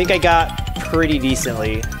 I think I got pretty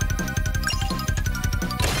decently.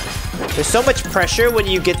 There's so much pressure when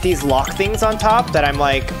you get these lock things on top that I'm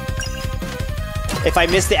like, if I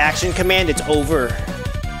miss the action command, it's over.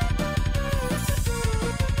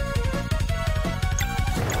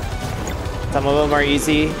 Some of them are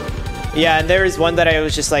easy. Yeah, and there is one that I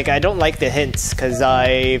was just like, I don't like the hints because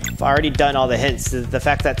I've already done all the hints. The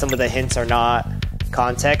fact that some of the hints are not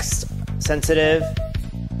context sensitive,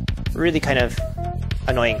 really kind of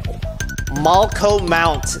annoying. Malco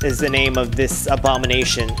Mount is the name of this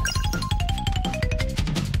abomination.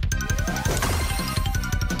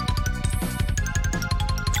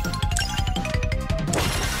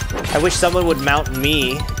 I wish someone would mount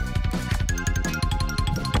me.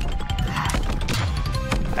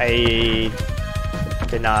 I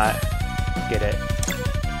did not get it.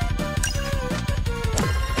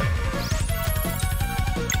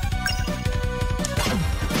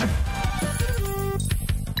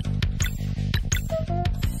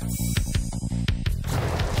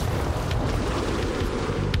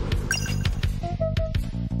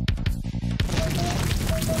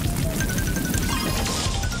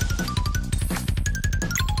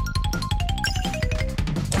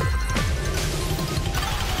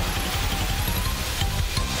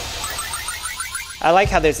 I like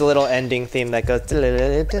how there's a little ending theme that goes.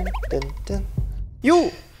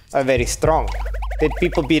 You are very strong. Did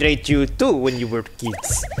people berate you too when you were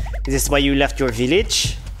kids? Is this why you left your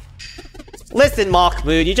village? Listen,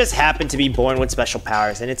 Mahmoud, you just happened to be born with special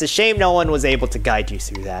powers, and it's a shame no one was able to guide you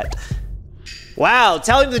through that. Wow,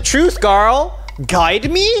 tell him the truth, Garl.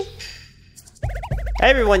 Guide me?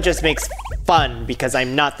 Everyone just makes fun because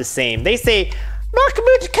I'm not the same. They say,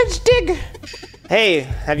 Mahmoud can dig. Hey,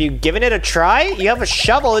 have you given it a try? You have a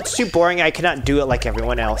shovel, it's too boring, I cannot do it like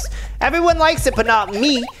everyone else. Everyone likes it, but not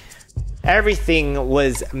me. Everything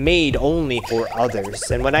was made only for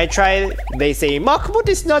others. And when I try, they say, Mahmoud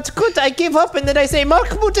is not good, I give up, and then I say,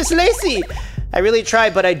 Mahmoud is lazy. I really try,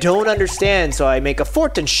 but I don't understand, so I make a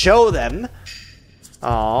fort and show them.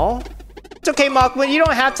 Aww. It's okay, Mahmoud, you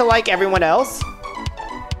don't have to like everyone else.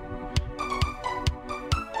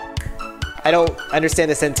 I don't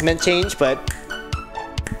understand the sentiment change, but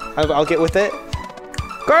I'll get with it.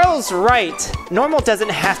 Girl's right. Normal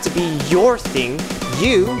doesn't have to be your thing.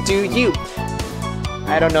 You do you.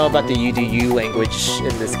 I don't know about the you do you language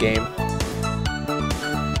in this game.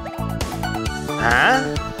 Huh?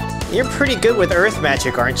 You're pretty good with earth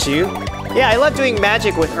magic, aren't you? Yeah, I love doing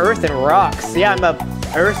magic with earth and rocks. Yeah, I'm a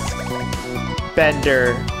earth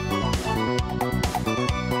bender.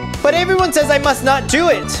 But everyone says I must not do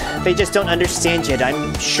it. They just don't understand yet.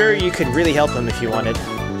 I'm sure you could really help them if you wanted.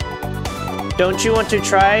 Don't you want to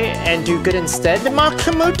try and do good instead,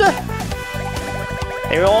 Mahmoud?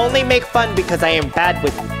 They will only make fun because I am bad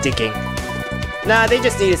with digging. Nah, they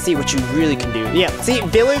just need to see what you really can do. Yeah, see,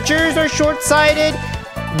 villagers are short-sighted.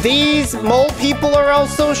 These mole people are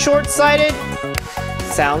also short-sighted.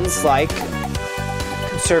 Sounds like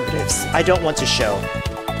conservatives. I don't want to show.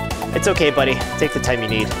 It's okay, buddy. Take the time you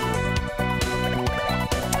need.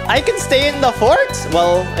 I can stay in the fort?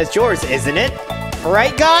 Well, it's yours, isn't it?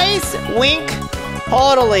 Right, guys? Wink.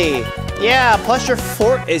 Totally. Yeah, plus your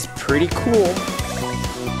fort is pretty cool.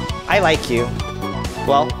 I like you.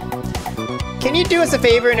 Well, can you do us a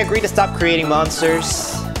favor and agree to stop creating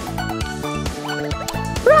monsters?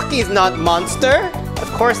 Rocky's not monster.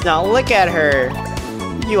 Of course not. Look at her.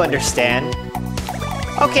 You understand.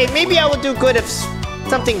 Okay, maybe I will do good if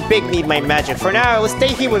something big need my magic. For now, I will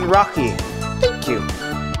stay here with Rocky. Thank you.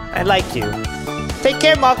 I like you. Take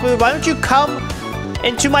care, Mahmoud. Why don't you come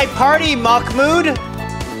into my party, Mahmoud?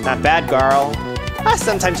 Not bad, Garl.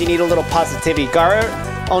 Sometimes you need a little positivity.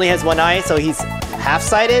 Garl only has one eye, so he's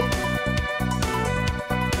half-sighted.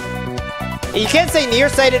 You can't say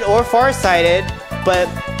nearsighted or far-sighted, but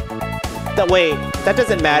wait, that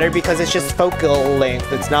doesn't matter because it's just focal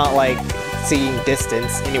length. It's not like seeing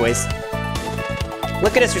distance. Anyways,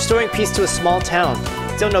 look at us restoring peace to a small town.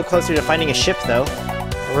 Still no closer to finding a ship, though.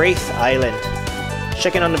 Wraith Island.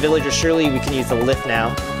 Checking on the villagers. Surely we can use the lift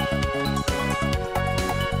now.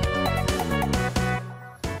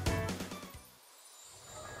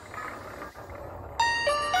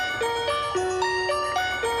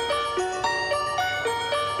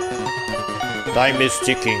 Time is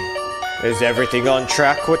ticking. Is everything on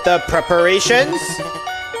track with the preparations?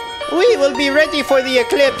 We will be ready for the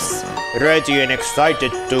eclipse. Ready and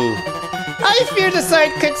excited too. I fear the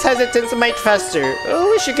sidekick's hesitance might fester.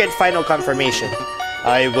 We should get final confirmation.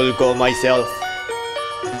 I will go myself.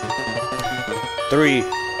 3.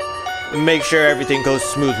 Make sure everything goes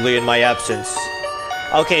smoothly in my absence.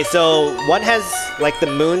 Okay, so one has like the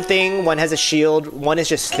moon thing, one has a shield, one is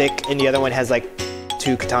just thick, and the other one has like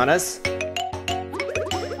 2 katanas.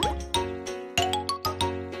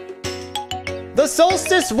 The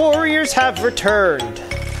Solstice warriors have returned.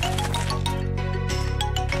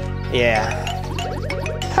 Yeah.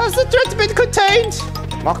 Has the threat been contained?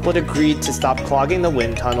 Mockwood agreed to stop clogging the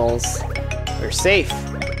wind tunnels. We're safe.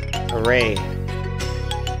 Hooray.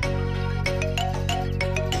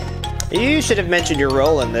 You should have mentioned your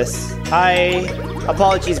role in this.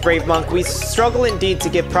 Apologies, brave monk. We struggle indeed to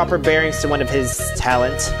give proper bearings to one of his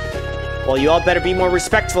talent. Well, you all better be more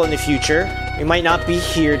respectful in the future. We might not be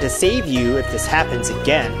here to save you if this happens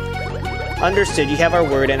again. Understood, you have our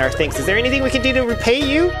word and our thanks. Is there anything we can do to repay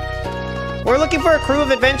you? We're looking for a crew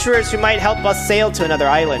of adventurers who might help us sail to another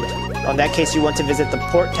island. In that case, you want to visit the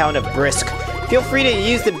port town of Brisk. Feel free to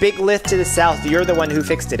use the big lift to the south. You're the one who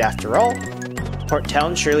fixed it after all. Port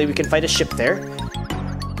town, surely we can find a ship there.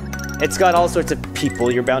 It's got all sorts of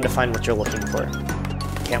people. You're bound to find what you're looking for.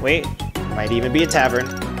 Can't wait. Might even be a tavern.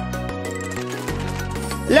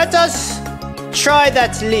 Let us try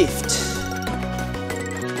that lift.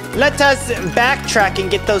 Let us backtrack and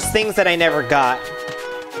get those things that I never got.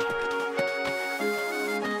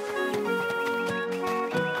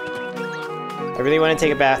 I really want to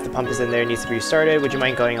take a bath. The pump is in there. It needs to be restarted. Would you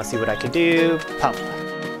mind going? I'll see what I can do. Pump.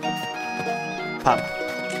 Pump.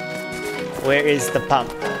 Where is the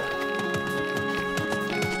pump?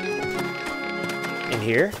 In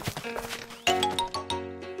here?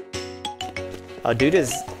 Oh, dude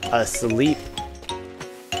is asleep.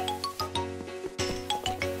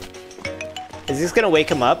 Is this gonna wake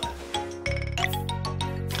him up?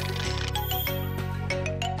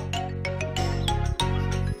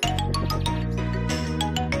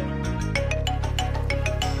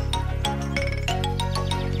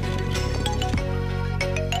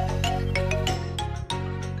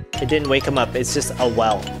 It didn't wake him up, it's just a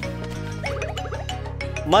well.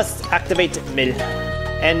 Must activate mill.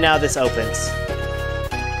 And now this opens.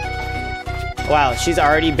 Wow, she's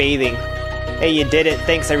already bathing. Hey, you did it.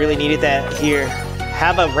 Thanks, I really needed that. Here,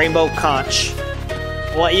 have a rainbow conch.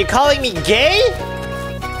 What, you calling me gay?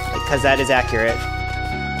 Because that is accurate.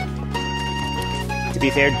 To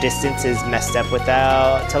be fair, distance is messed up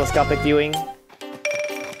without telescopic viewing.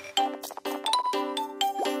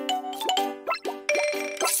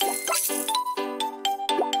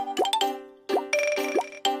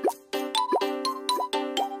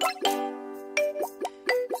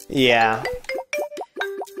 Yeah.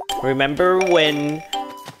 Remember when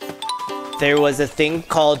there was a thing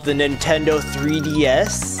called the Nintendo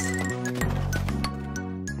 3DS?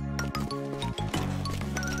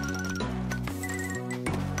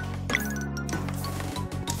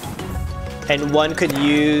 And one could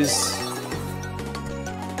use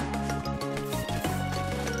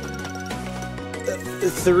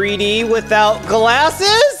the 3D without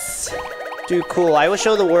glasses? Dude, cool. I will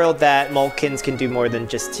show the world that Molekins can do more than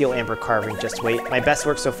just teal amber carving. Just wait. My best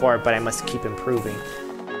work so far, but I must keep improving.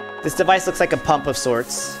 This device looks like a pump of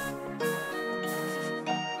sorts.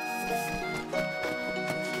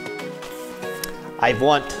 I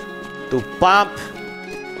want to pump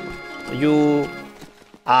you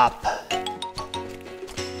up.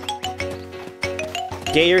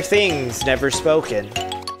 Gayer things never spoken.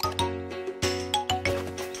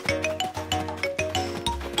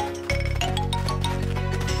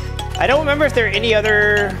 I don't remember if there are any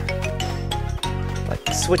other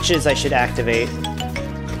like switches I should activate.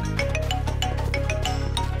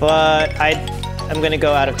 But I'm gonna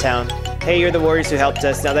go out of town. Hey, you're the warriors who helped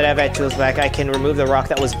us. Now that I've had tools back, I can remove the rock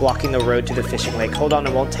that was blocking the road to the fishing lake. Hold on,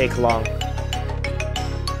 it won't take long.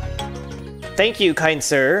 Thank you, kind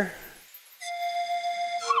sir.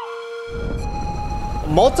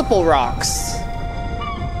 Multiple rocks.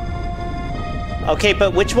 Okay,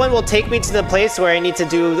 but which one will take me to the place where I need to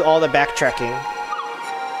do all the backtracking?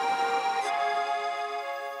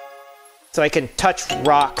 So I can touch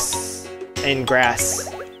rocks and grass.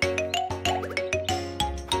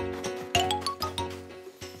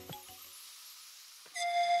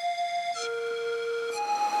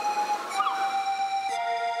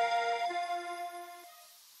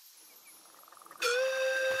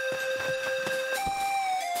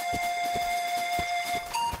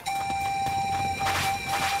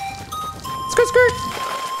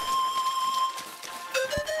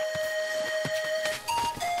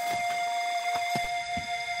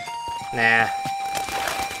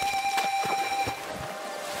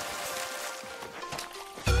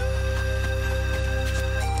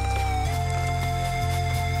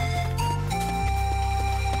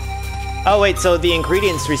 Oh wait, so the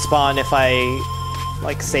ingredients respawn if I,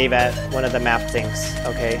 like, save at one of the map things.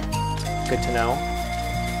 Okay, good to know.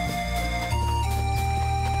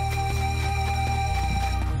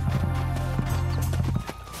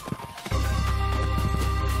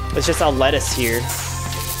 It's just a lettuce here.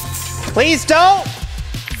 Please don't!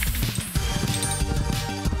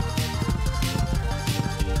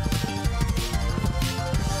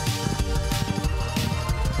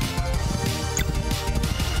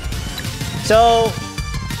 So,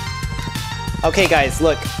 okay guys,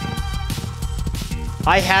 look.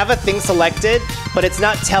 I have a thing selected, but it's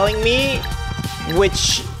not telling me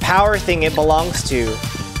which power thing it belongs to.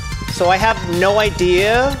 So I have no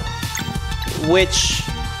idea which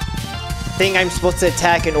thing I'm supposed to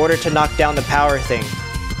attack in order to knock down the power thing.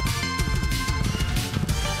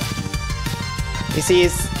 You see,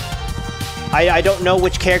 I don't know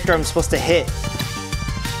which character I'm supposed to hit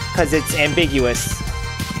because it's ambiguous.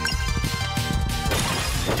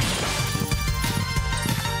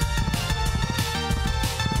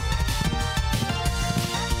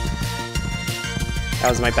 That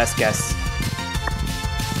was my best guess.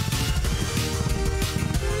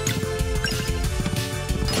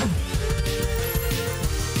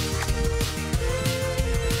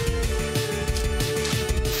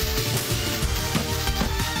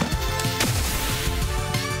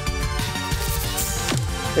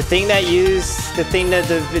 The thing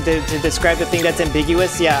to describe the thing that's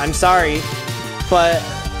ambiguous, yeah, I'm sorry, but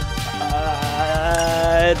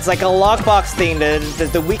it's like a lockbox thing,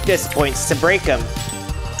 the weakness points to break them.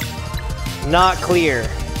 Not clear.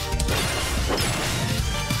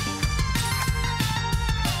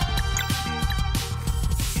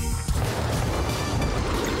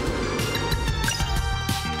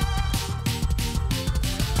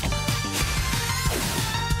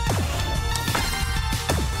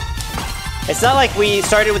 It's not like we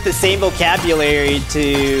started with the same vocabulary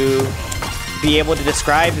to be able to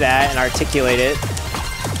describe that and articulate it.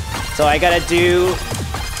 So I gotta do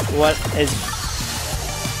what is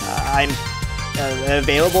I'm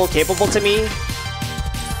available, capable to me.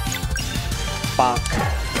 Bonk.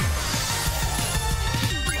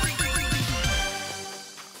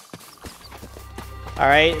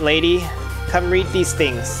 Alright, lady, come read these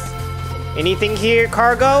things. Anything here?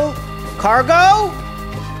 Cargo? Cargo?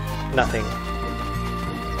 Nothing.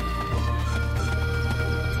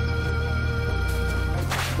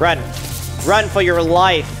 Run. Run for your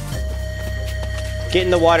life. Get in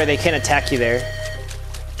the water, they can't attack you there.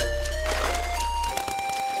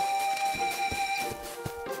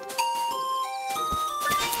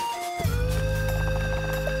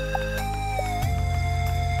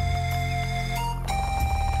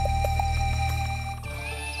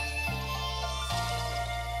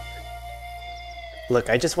 Look,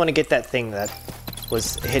 I just want to get that thing that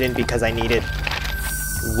was hidden because I needed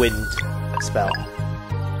wind spell.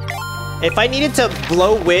 If I needed to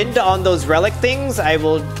blow wind on those relic things, I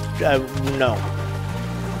will, no.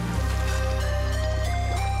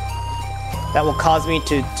 That will cause me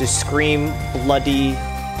to scream bloody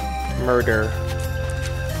murder.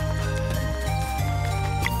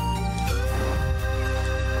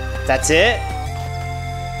 That's it?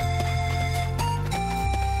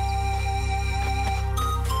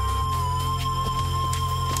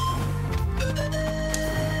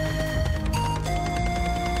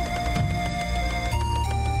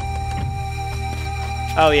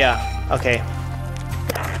 Oh yeah, okay.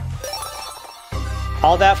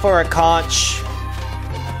 All that for a conch.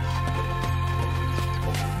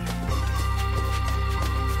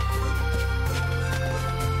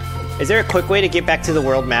 Is there a quick way to get back to the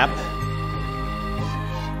world map?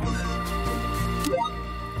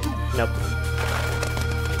 Nope.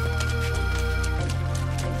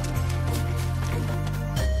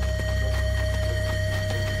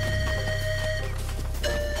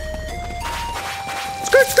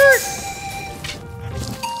 Skirt, skirt!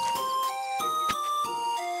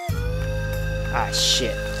 Ah,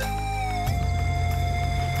 shit.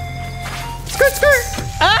 Skirt, skirt!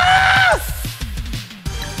 Ah!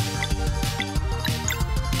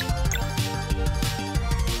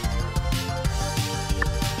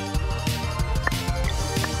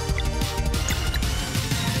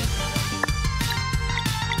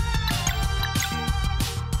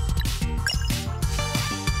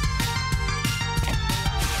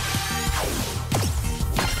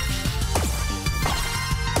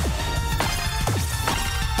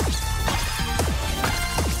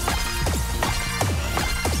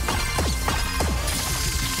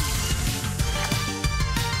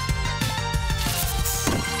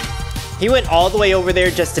 He went all the way over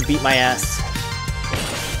there just to beat my ass.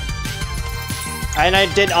 And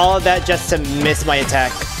I did all of that just to miss my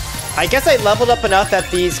attack. I guess I leveled up enough that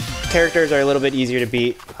these characters are a little bit easier to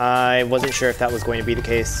beat. I wasn't sure if that was going to be the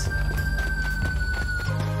case.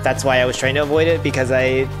 That's why I was trying to avoid it, because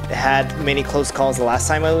I had many close calls the last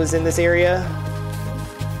time I was in this area.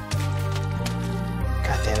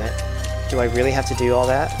 God damn it. Do I really have to do all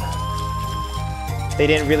that? They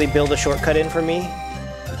didn't really build a shortcut in for me.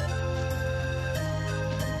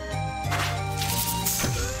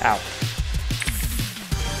 Ow.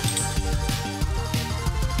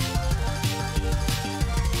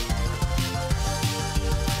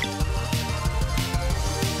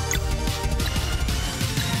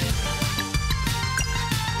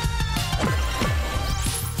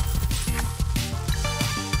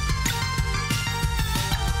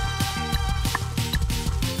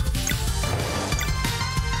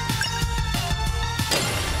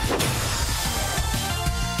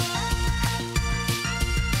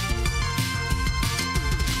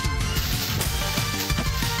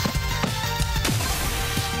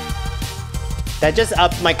 That just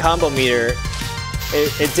upped my combo meter.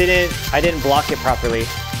 I didn't block it properly.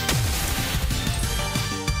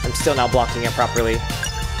 I'm still not blocking it properly.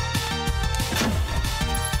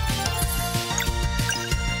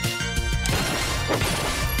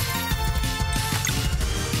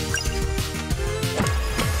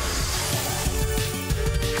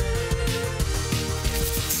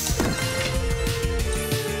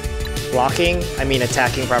 Blocking? I mean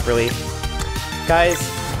attacking properly. Guys,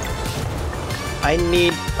 I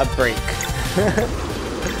need a break.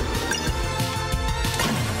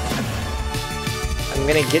 I'm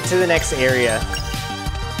gonna get to the next area.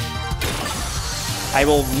 I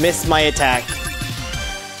will miss my attack.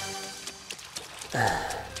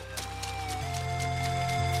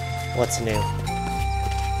 What's new?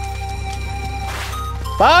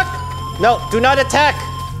 Fuck! No, do not attack!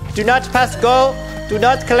 Do not pass go! Do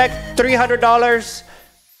not collect $300!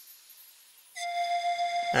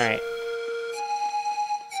 Alright.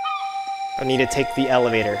 I need to take the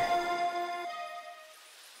elevator.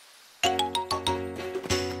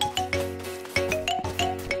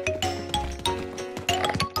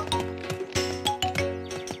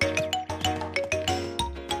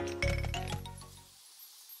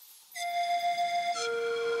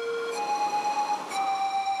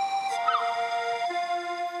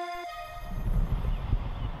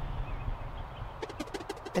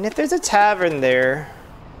 And if there's a tavern there,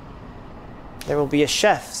 there will be a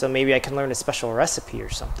chef, so maybe I can learn a special recipe or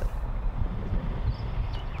something.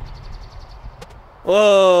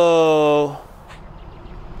 Whoa!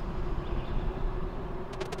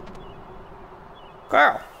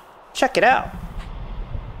 Girl, check it out.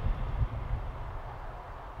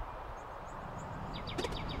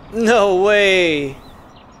 No way!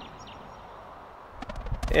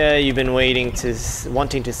 Yeah, you've been wanting to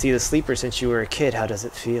see the sleeper since you were a kid. How does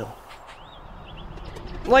it feel?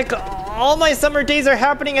 Like, all my summer days are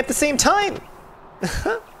happening at the same time!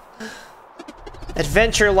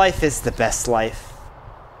 Adventure life is the best life.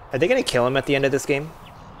 Are they gonna kill him at the end of this game?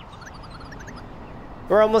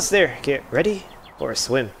 We're almost there. Get ready for a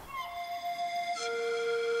swim.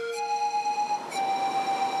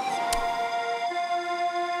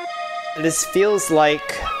 This feels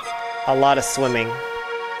like a lot of swimming.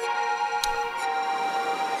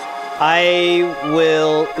 I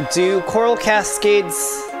will do Coral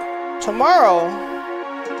Cascades tomorrow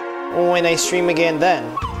when I stream again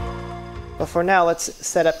then. But for now, let's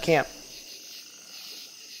set up camp.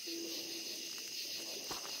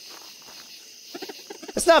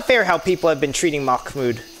 It's not fair how people have been treating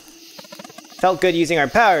Mahmoud. Felt good using our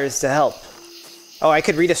powers to help. Oh, I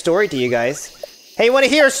could read a story to you guys. Hey, you want to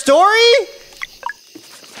hear a story?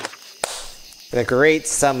 The Great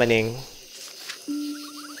Summoning.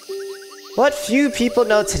 What few people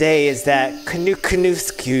know today is that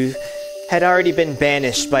Kanukanusku had already been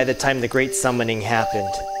banished by the time the Great Summoning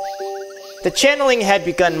happened. The channeling had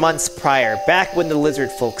begun months prior, back when the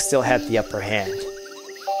lizard folk still had the upper hand.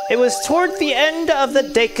 It was toward the end of the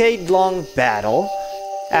decade-long battle,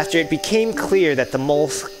 after it became clear that the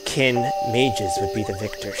Moleskin mages would be the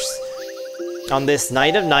victors. On this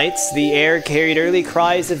night of nights, the air carried early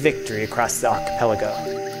cries of victory across the archipelago.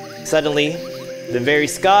 Suddenly, the very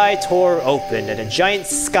sky tore open and a giant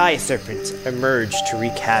sky serpent emerged to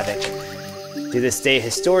wreak havoc. To this day,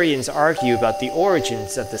 historians argue about the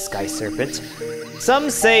origins of the sky serpent. Some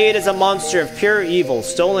say it is a monster of pure evil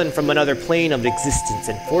stolen from another plane of existence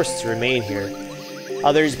and forced to remain here.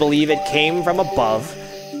 Others believe it came from above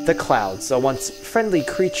the clouds, a once friendly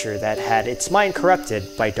creature that had its mind corrupted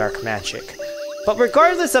by dark magic. But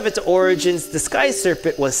regardless of its origins, the sky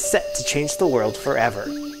serpent was set to change the world forever.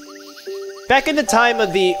 Back in the time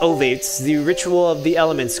of the Ovates, the ritual of the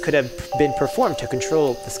elements could have been performed to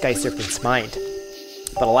control the Sky Serpent's mind.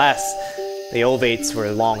 But alas, the Ovates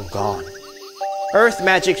were long gone. Earth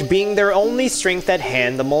magic being their only strength at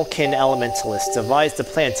hand, the Molken elementalists devised a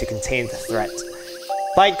plan to contain the threat.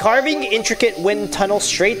 By carving intricate wind tunnels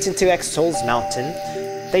straight into Extol's mountain,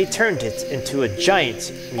 they turned it into a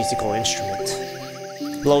giant musical instrument.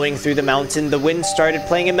 Blowing through the mountain, the wind started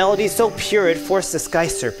playing a melody so pure it forced the Sky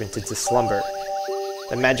Serpent into slumber.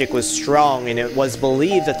 The magic was strong, and it was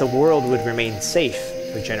believed that the world would remain safe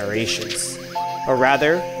for generations. Or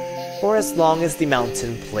rather, for as long as the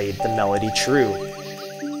mountain played the melody true.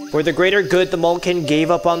 For the greater good, the Molken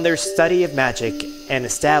gave up on their study of magic and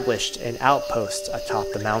established an outpost atop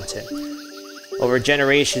the mountain. Over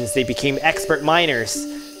generations, they became expert miners,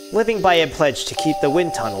 living by a pledge to keep the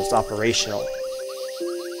wind tunnels operational.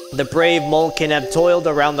 The brave Molken have toiled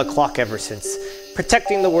around the clock ever since,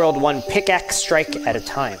 protecting the world one pickaxe strike at a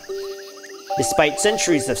time. Despite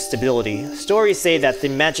centuries of stability, stories say that the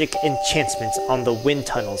magic enchantments on the wind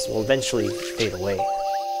tunnels will eventually fade away.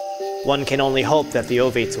 One can only hope that the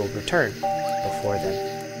Ovates will return before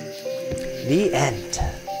then. The end.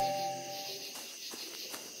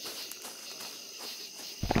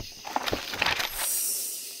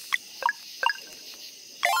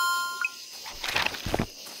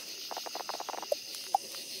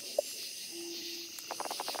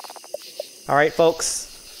 Alright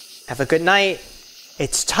folks, have a good night.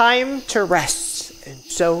 It's time to rest, and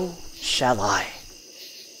so shall I.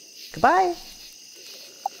 Goodbye.